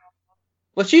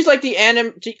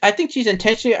the I think she's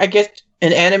intentionally, I guess,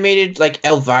 an animated, like,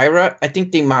 Elvira. I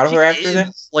think they model her after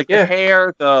that. Like, the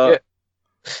hair, the... Yeah.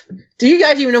 Do you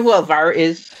guys even know who Elvira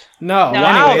is? No.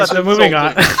 Wow, anyways, so moving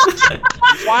on.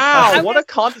 Wow, what a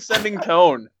condescending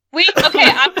tone.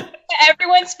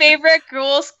 Everyone's favorite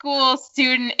Ghoul School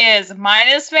student is. Mine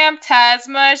is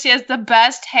Phantasma. She has the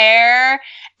best hair,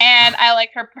 and I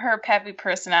like her peppy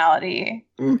personality.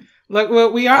 Look,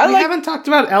 well, we haven't talked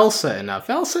about Elsa enough.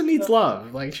 Elsa needs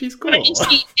love. Like, she's cool. Is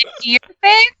she your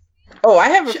fave? Oh, I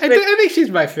have. I think she's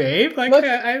my fave. Like,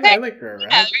 I like her. Right?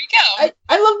 Yeah, there you go.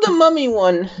 I love the mummy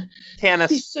one.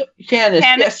 Tannis.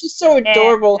 Yeah, she's so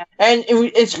adorable. And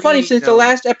it's funny, since the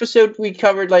last episode we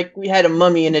covered, like, we had a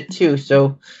mummy in it too.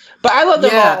 So, but I love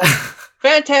them all.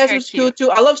 Phantasma's cool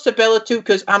too. I love Sabella too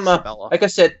because like I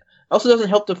said, also doesn't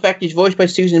help the fact she's voiced by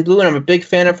Susan Blue, and I'm a big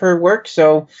fan of her work.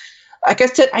 So, like I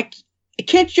said, I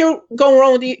can't go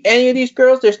wrong with any of these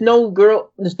girls. There's no girls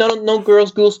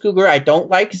Ghoul School girl I don't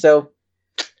like. So,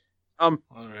 all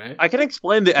right. I can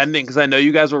explain the ending because I know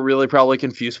you guys were really probably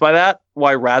confused by that.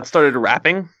 Why Rad started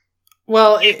rapping.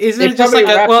 Well, isn't it just like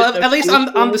at least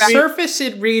on the surface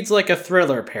it reads like a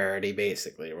Thriller parody,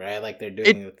 basically, right? Like they're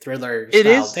doing a Thriller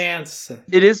style dance.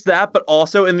 It is that, but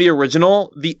also in the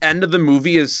original, the end of the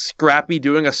movie is Scrappy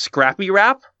doing a Scrappy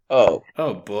rap. Oh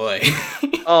boy.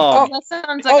 That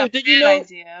sounds like a bad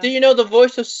idea. Do you know the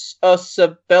voice of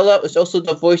Sabella is also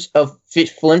the voice of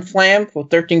Flim Flam for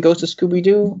 13 Ghosts of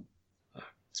Scooby-Doo?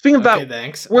 Speaking of that,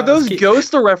 thanks. Were those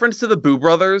ghosts a reference to the Boo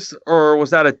Brothers, or was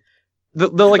that I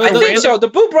think so. The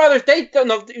Boo Brothers, they don't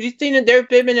know. You've seen it. They've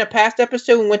been in a past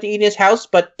episode and went to Edith's house,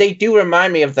 but they do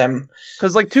remind me of them.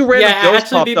 Because like two random ghosts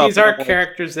popped up. These are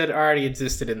characters that already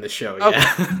existed in the show.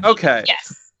 Yeah. Okay.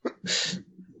 Yes.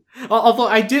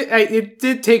 Although it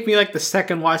did take me like the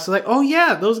second watch to like, oh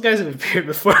yeah, those guys have appeared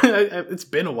before. It's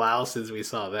been a while since we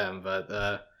saw them, but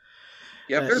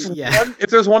if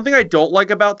there's one thing I don't like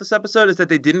about this episode is that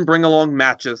they didn't bring along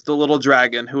Matches, the little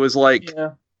dragon, who is like,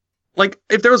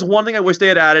 if there was one thing I wish they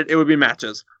had added, it would be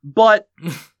Matches. But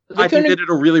I think they did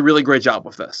a really, really great job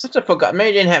with this. I forgot.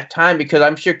 Maybe they didn't have time because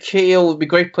I'm sure Kale would be a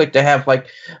great place to have like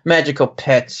magical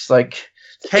pets, like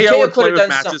KO would play could've with done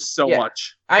matches so yeah.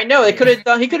 much. I know they could have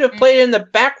done. He could have played in the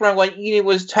background while Enid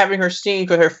was having her scenes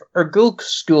with her ghoul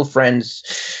school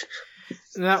friends.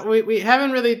 Now we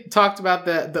haven't really talked about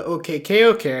the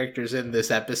OKKO characters in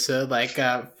this episode. Like,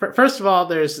 first of all,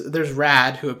 there's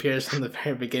Rad, who appears from the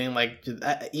very beginning. Like,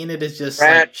 Enid is just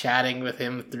like chatting with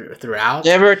him throughout.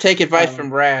 Never take advice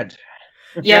from Rad.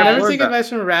 Yeah, never take advice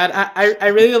from Rad. I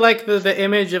really like the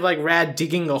image of like Rad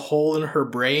digging a hole in her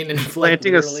brain and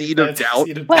planting a seed of doubt.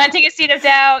 Planting a seed of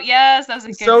doubt. Yes, that's a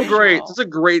good so visual. great. It's a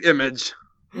great image.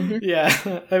 Mm-hmm. Yeah,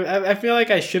 I feel like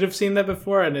I should have seen that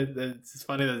before, and it's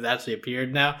funny that it actually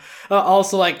appeared now.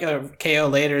 Also, like KO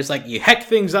later is like, you heck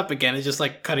things up again. It's just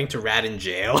like cutting to Rad in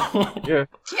jail. Yeah,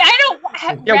 I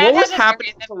don't. Yeah, Rad what was hasn't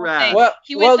happening been to the Rad? thing. Well,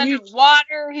 he went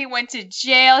underwater. He went to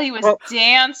jail. He was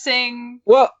dancing.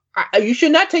 Well, you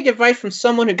should not take advice from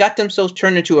someone who got themselves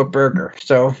turned into a burger.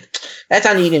 So that's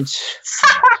on Enid.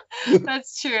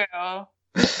 That's true.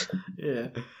 Yeah.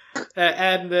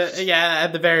 And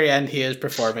at the very end, he is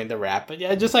performing the rap. But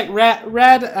yeah, just like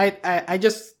Rad, I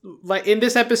just like in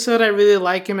this episode, I really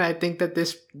like him, and I think that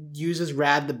this uses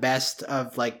Rad the best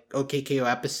of like OKKO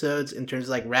episodes in terms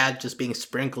of like Rad just being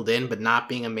sprinkled in, but not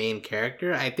being a main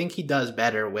character. I think he does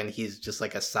better when he's just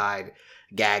like a side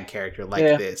gag character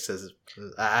like this.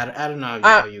 I don't know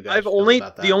how you guys feel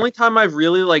about that. The only time I've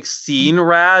really like seen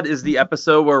Rad is the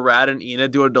episode where Rad and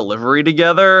Enid do a delivery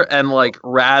together, and like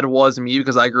Rad was me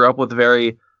because I grew up with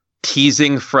very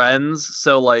teasing friends,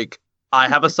 so like I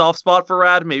have a soft spot for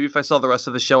Rad. Maybe if I saw the rest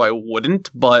of the show I wouldn't,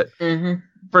 but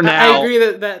for now I agree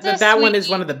that one is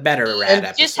one of the better Rad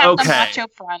episodes. Just have the macho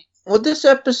front. Well, this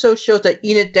episode shows that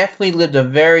Enid definitely lived a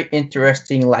very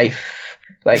interesting life.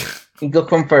 Like, you go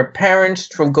from her parents,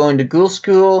 from going to ghoul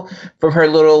school, from her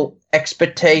little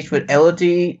expertise with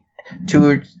Elodie,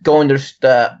 to going to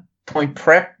the Point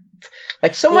Prep.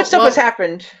 Like, so much stuff has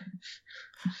happened.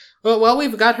 Well,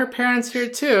 we've got her parents here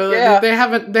too. Yeah. They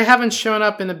haven't shown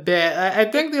up in a bit. I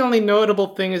think the only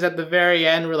notable thing is at the very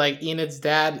end, where like Enid's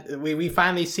dad, we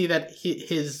finally see that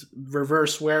his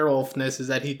reverse werewolfness is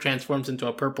that he transforms into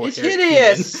a purple. It's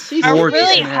hideous. He's A gorgeous.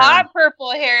 really hot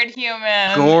purple-haired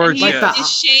human. Gorgeous. And Like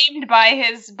he's shamed by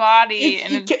his body,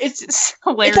 and it's just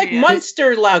hilarious. It's like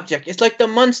Munster logic. It's like the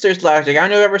Munsters logic. I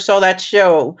never saw that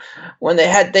show when they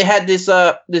had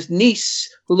this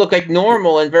niece who looked like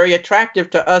normal and very attractive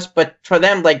to us, but for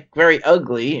them, like, very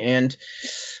ugly. And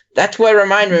that's what it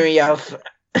reminded me of.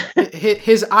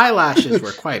 His eyelashes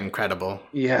were quite incredible.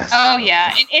 yes. Oh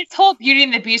yeah, and its whole Beauty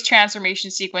and the Beast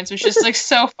transformation sequence was just like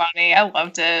so funny. I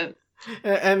loved it.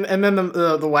 And then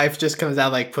the wife just comes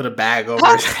out, like, put a bag over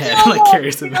his head and like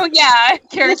carries him. Oh yeah,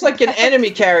 He looks like an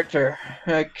enemy character.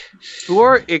 Like, Who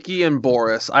are Icky and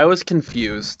Boris? I was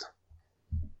confused.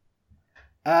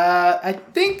 I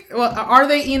think. Well, are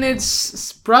they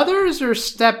Enid's brothers or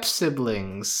step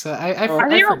siblings? Are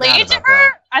they related to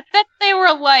her? I thought they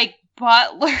were like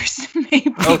butlers,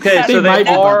 maybe. Okay, so might they be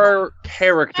are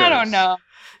characters. I don't know.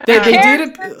 They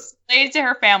did related to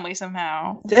her family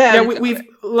somehow. Yeah,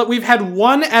 we've had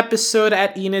one episode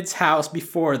at Enid's house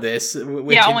before this,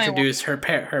 which introduced her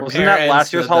parents. Wasn't that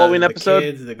last year's Halloween episode?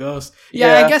 The kids, the ghost.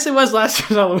 Yeah, I guess it was last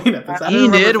year's Halloween episode.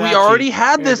 Enid, we already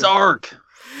had this arc.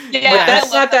 Yeah, but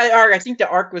that's not that arc. I think the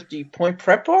arc was the Point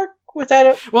Prep arc. Was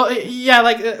that Well, yeah,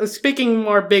 like, speaking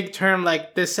more big term,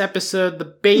 like, this episode, the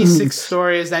basic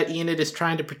story is that Enid is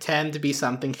trying to pretend to be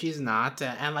something she's not,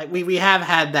 and like, we have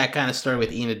had that kind of story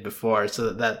with Enid before,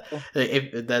 so that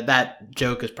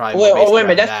joke is probably wait a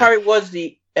minute, that probably was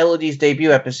the Elodie's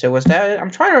debut episode. Was that?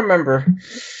 I'm trying to remember.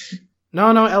 No,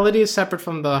 Elodie is separate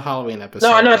from the Halloween episode.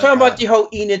 No, I'm talking about the whole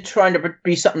Enid trying to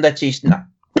be something that she's not.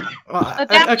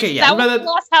 That was the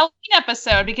last Halloween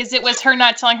episode, because it was her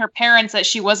not telling her parents that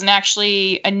she wasn't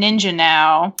actually a ninja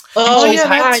now. Oh, yeah,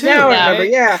 that too. Now I remember.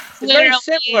 Yeah, it's very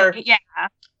Literally, similar. Yeah.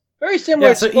 Very similar.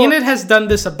 Yeah, so Enid has done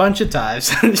this a bunch of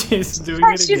times, and she's doing it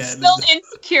again. She's still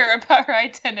insecure about her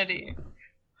identity.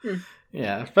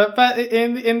 Yeah, but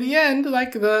in the end,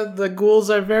 like, the ghouls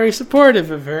are very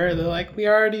supportive of her. They're like, we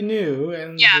already knew,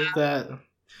 and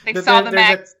They saw the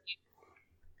mag.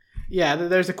 Yeah,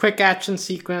 there's a quick action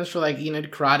sequence where, like,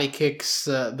 Enid karate kicks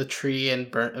the tree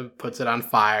and puts it on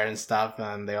fire and stuff,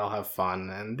 and they all have fun.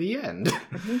 And the end.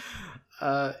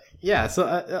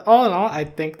 So all in all, I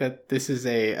think that this is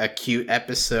a cute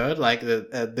episode. Like,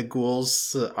 the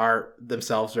ghouls are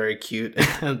themselves very cute.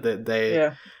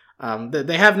 They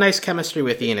have nice chemistry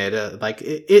with Enid. Like,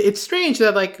 it's strange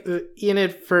that, like,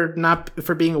 Enid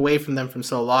for being away from them for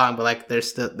so long, but like they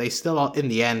still all, in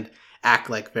the end,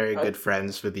 act like very good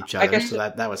friends with each other. So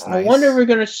that was nice. I wonder if we're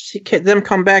gonna see them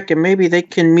come back and maybe they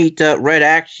can meet Red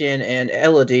Action and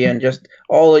Elodie and just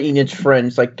all of Enid's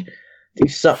friends. Like, do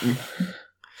something.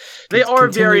 They are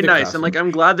Continue very the nice, crossing. and like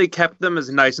I'm glad they kept them as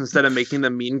nice instead of making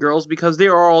them mean girls because they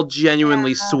are all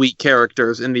genuinely Yeah. sweet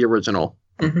characters in the original.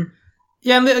 Mm-hmm.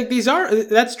 Yeah, and like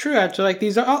that's true actually. Like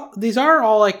these are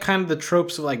all like kind of the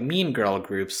tropes of like mean girl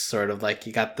groups, sort of like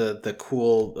you got the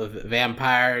cool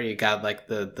vampire, you got like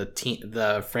the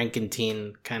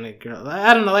Frankenteen kind of girl.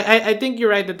 I don't know. Like I think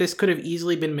you're right that this could have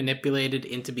easily been manipulated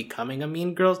into becoming a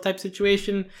mean girls type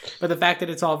situation, but the fact that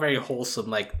it's all very wholesome,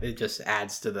 like it just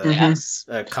adds to the Yes.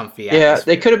 comfy. Yeah, they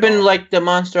atmosphere could have of it been all. like the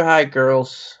Monster High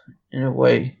girls in a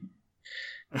way.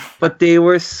 But they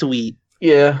were sweet.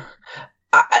 Yeah,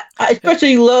 I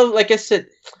especially love, like I said,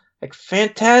 like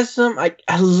Phantasm. I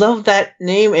love that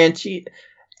name, and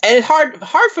it's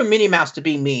hard for Minnie Mouse to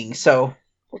be mean. So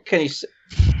what can you say?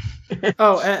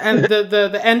 Oh, and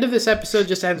the end of this episode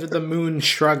just ends with the moon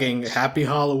shrugging, "Happy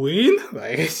Halloween."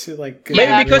 Like it's like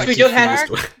Yeah, Maybe because we just had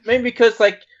confused. maybe because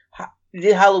like we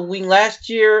did Halloween last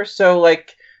year, so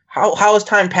like how is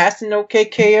time passing?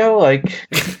 OKKO, like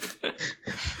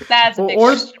That's a big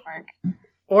Or- question mark.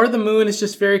 Or the moon is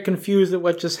just very confused at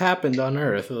what just happened on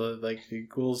Earth. Like the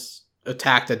ghouls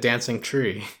attacked a dancing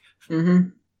tree. mm-hmm.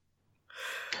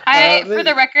 For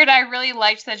the record, I really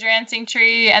liked the dancing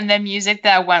tree and the music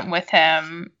that went with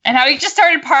him, and how he just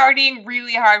started partying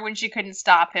really hard when she couldn't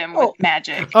stop him with Oh.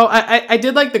 magic. Oh, I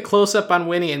did like the close up on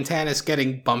Winnie and Tannis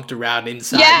getting bumped around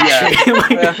inside. Yeah. the tree.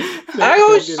 Like, I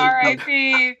always-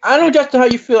 R.I.P. I don't know, Justin, how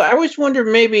you feel. I always wonder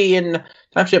maybe in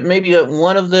Timeship, maybe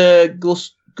one of the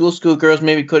Ghoul School girls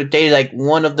maybe could have dated like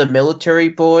one of the military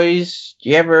boys. Do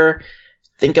you ever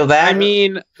think of that? I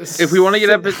mean, if we want to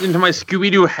get up into my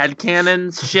Scooby-Doo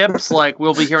headcanon ships, like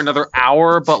we'll be here another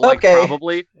hour, but like Okay.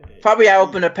 probably. Probably I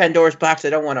open a Pandora's box I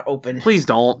don't want to open. Please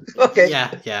don't. Okay.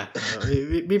 Yeah.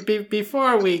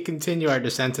 Before we continue our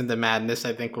descent into madness,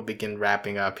 I think we'll begin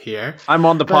wrapping up here. I'm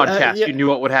on the But, podcast. yeah. You knew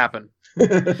what would happen.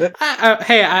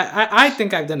 I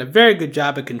think I've done a very good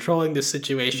job of controlling this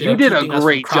situation. You and did a keeping us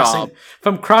great job.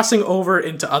 from crossing over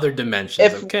into other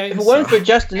dimensions. If, Okay, if it wasn't So- for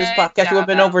Justin, this Good podcast would have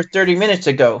been job. over 30 minutes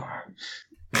ago.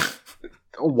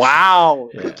 Wow.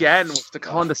 Yeah. Again, with the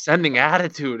condescending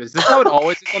attitude. Is this how it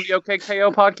always is on the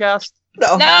OKKO podcast?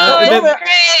 No, No, it it's did- great.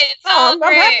 It's all I'm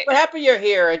happy, great. we're happy you're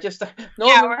here. I just Yeah,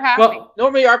 normally, we're happy. well,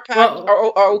 our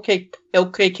Well-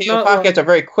 OKKO No, podcasts are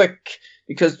very quick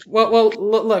because Well,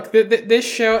 look, this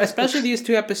show, especially these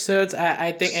two episodes,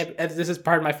 I think, and this is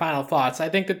part of my final thoughts, I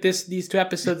think that these two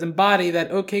episodes embody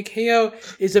that OKKO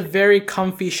is a very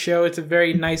comfy show. It's a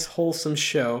very nice, wholesome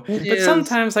show. But is.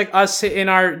 sometimes, like, us in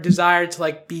our desire to,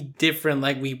 like, be different,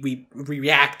 like, we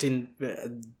react in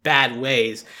bad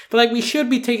ways. But, like, we should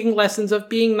be taking lessons of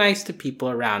being nice to people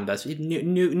around us,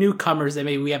 newcomers that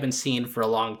maybe we haven't seen for a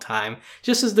long time,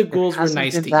 just as the ghouls were hasn't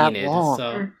nice been to that Enid. long.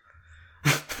 So...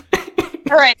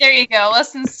 All right, there you go.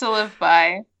 Lessons to live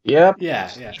by. yep. Yeah.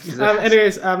 Jesus.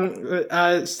 Anyways,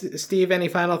 Steve, any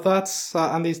final thoughts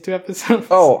on these two episodes?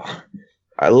 Oh,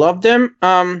 I love them.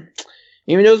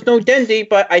 Even though there's no Dendi,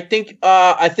 but I think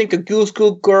a Ghoul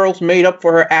School girls made up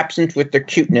for her absence with their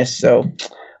cuteness. So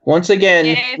once again,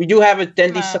 Yeah, we do have a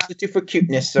Dendi uh, substitute for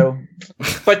cuteness. So,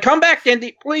 but come back,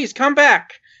 Dendi, please come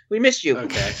back. We miss you.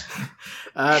 Okay.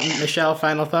 Michelle,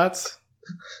 final thoughts?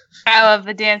 I love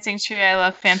the dancing tree. I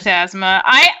love Phantasma.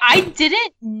 I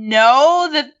didn't know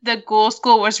that the Ghoul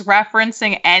School was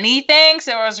referencing anything,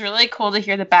 so it was really cool to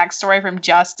hear the backstory from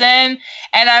Justin.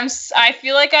 And I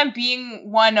feel like I'm being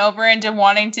won over into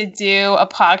wanting to do a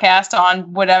podcast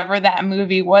on whatever that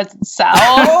movie was itself.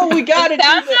 Oh, we got It it.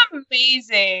 sounds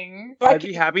amazing. I'd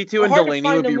be happy to, and Hard to Delaney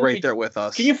find would a be movie. right there with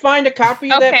us. Can you find a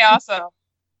copy of Okay, that? awesome.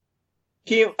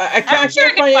 Can you? I I'm can't sure I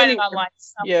can find find any. it online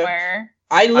Yeah. somewhere.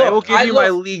 I I will look. give you my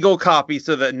legal copy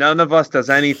so that none of us does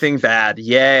anything bad.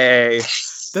 Yay.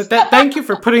 Thank you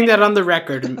for putting that on the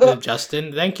record,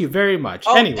 Justin. Thank you very much.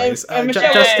 Oh, Anyways, and Ju-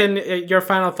 Michelle- Justin, your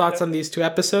final thoughts on these two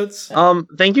episodes?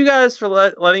 Thank you guys for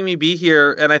letting me be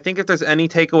here. And I think if there's any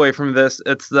takeaway from this,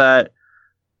 it's that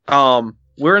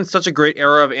we're in such a great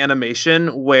era of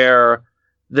animation where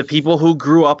the people who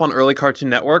grew up on early Cartoon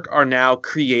Network are now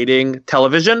creating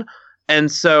television. And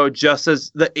so just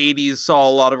as the 80s saw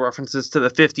a lot of references to the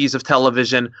 50s of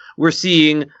television, we're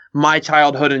seeing my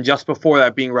childhood and just before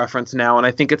that being referenced now. And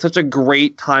I think it's such a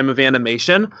great time of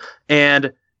animation.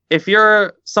 And if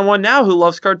you're someone now who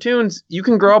loves cartoons, you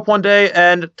can grow up one day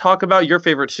and talk about your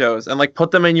favorite shows and like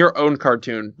put them in your own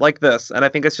cartoon like this. And I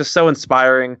think it's just so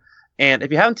inspiring. And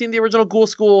if you haven't seen the original Ghoul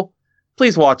School,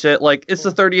 please watch it. Like, it's the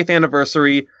 30th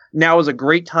anniversary. Now is a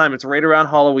great time. It's right around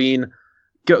Halloween.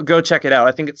 Go check it out.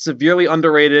 I think it's severely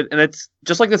underrated, and it's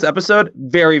just like this episode,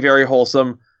 very, very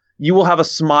wholesome. You will have a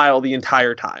smile the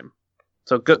entire time.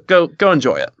 So go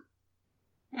enjoy it.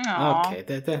 Aw. Okay,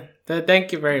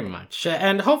 thank you very much.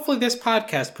 And hopefully this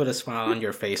podcast put a smile on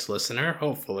your face, listener.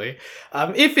 Hopefully.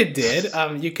 If it did,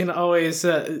 you can always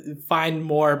find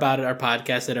more about our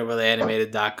podcast at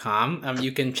overlyanimated.com.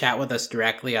 You can chat with us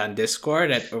directly on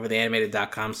Discord at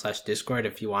overlyanimated.com/Discord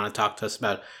if you want to talk to us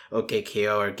about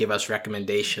OKKO or give us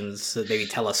recommendations, maybe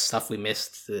tell us stuff we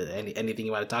missed, anything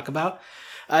you want to talk about.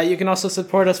 You can also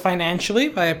support us financially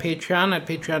via Patreon at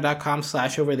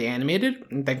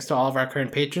patreon.com/overlyanimated. And thanks to all of our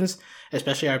current patrons,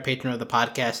 especially our patron of the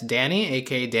podcast, Danny,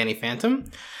 aka Danny Phantom.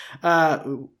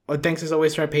 Thanks as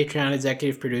always to our Patreon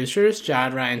executive producers,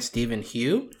 John, Ryan, Steve, and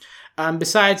Hugh.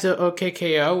 Besides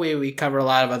OKKO, we cover a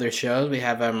lot of other shows. We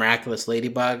have Miraculous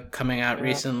Ladybug coming out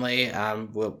recently.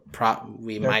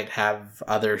 We might have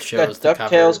other shows to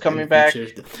cover. DuckTales coming back.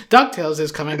 DuckTales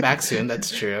is coming back soon.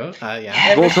 That's true.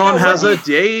 Yeah. Voltron has a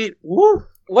date. Woo!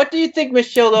 What do you think,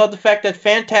 Michelle, of the fact that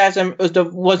Phantasm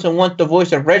wasn't once the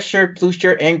voice of Red Shirt, Blue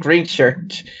Shirt, and Green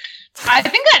Shirt? I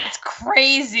think that's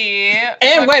crazy. And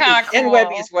but Webby, kinda cool. and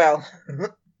Webby as well.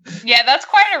 Yeah, that's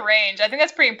quite a range. I think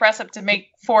that's pretty impressive to make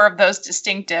 4 of those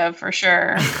distinctive, for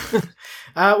sure.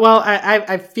 Well,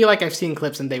 I feel like I've seen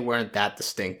clips and they weren't that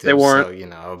distinctive. They weren't. So,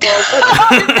 Oh,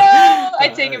 no! I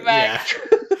take it back.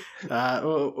 Yeah.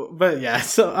 But yeah,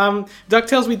 so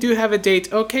DuckTales, we do have a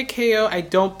date. OKKO, I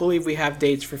don't believe we have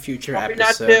dates for future Probably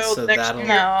not episodes. till So next that'll... year.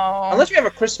 No. Unless we have a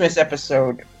Christmas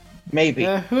episode. Maybe.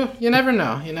 You never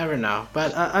know. You never know.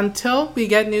 But until we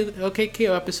get new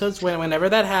OKKO episodes, whenever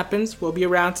that happens, we'll be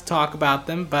around to talk about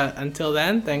them. But until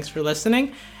then, thanks for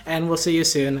listening, and we'll see you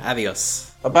soon.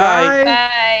 Adios. Bye-bye.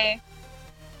 Bye.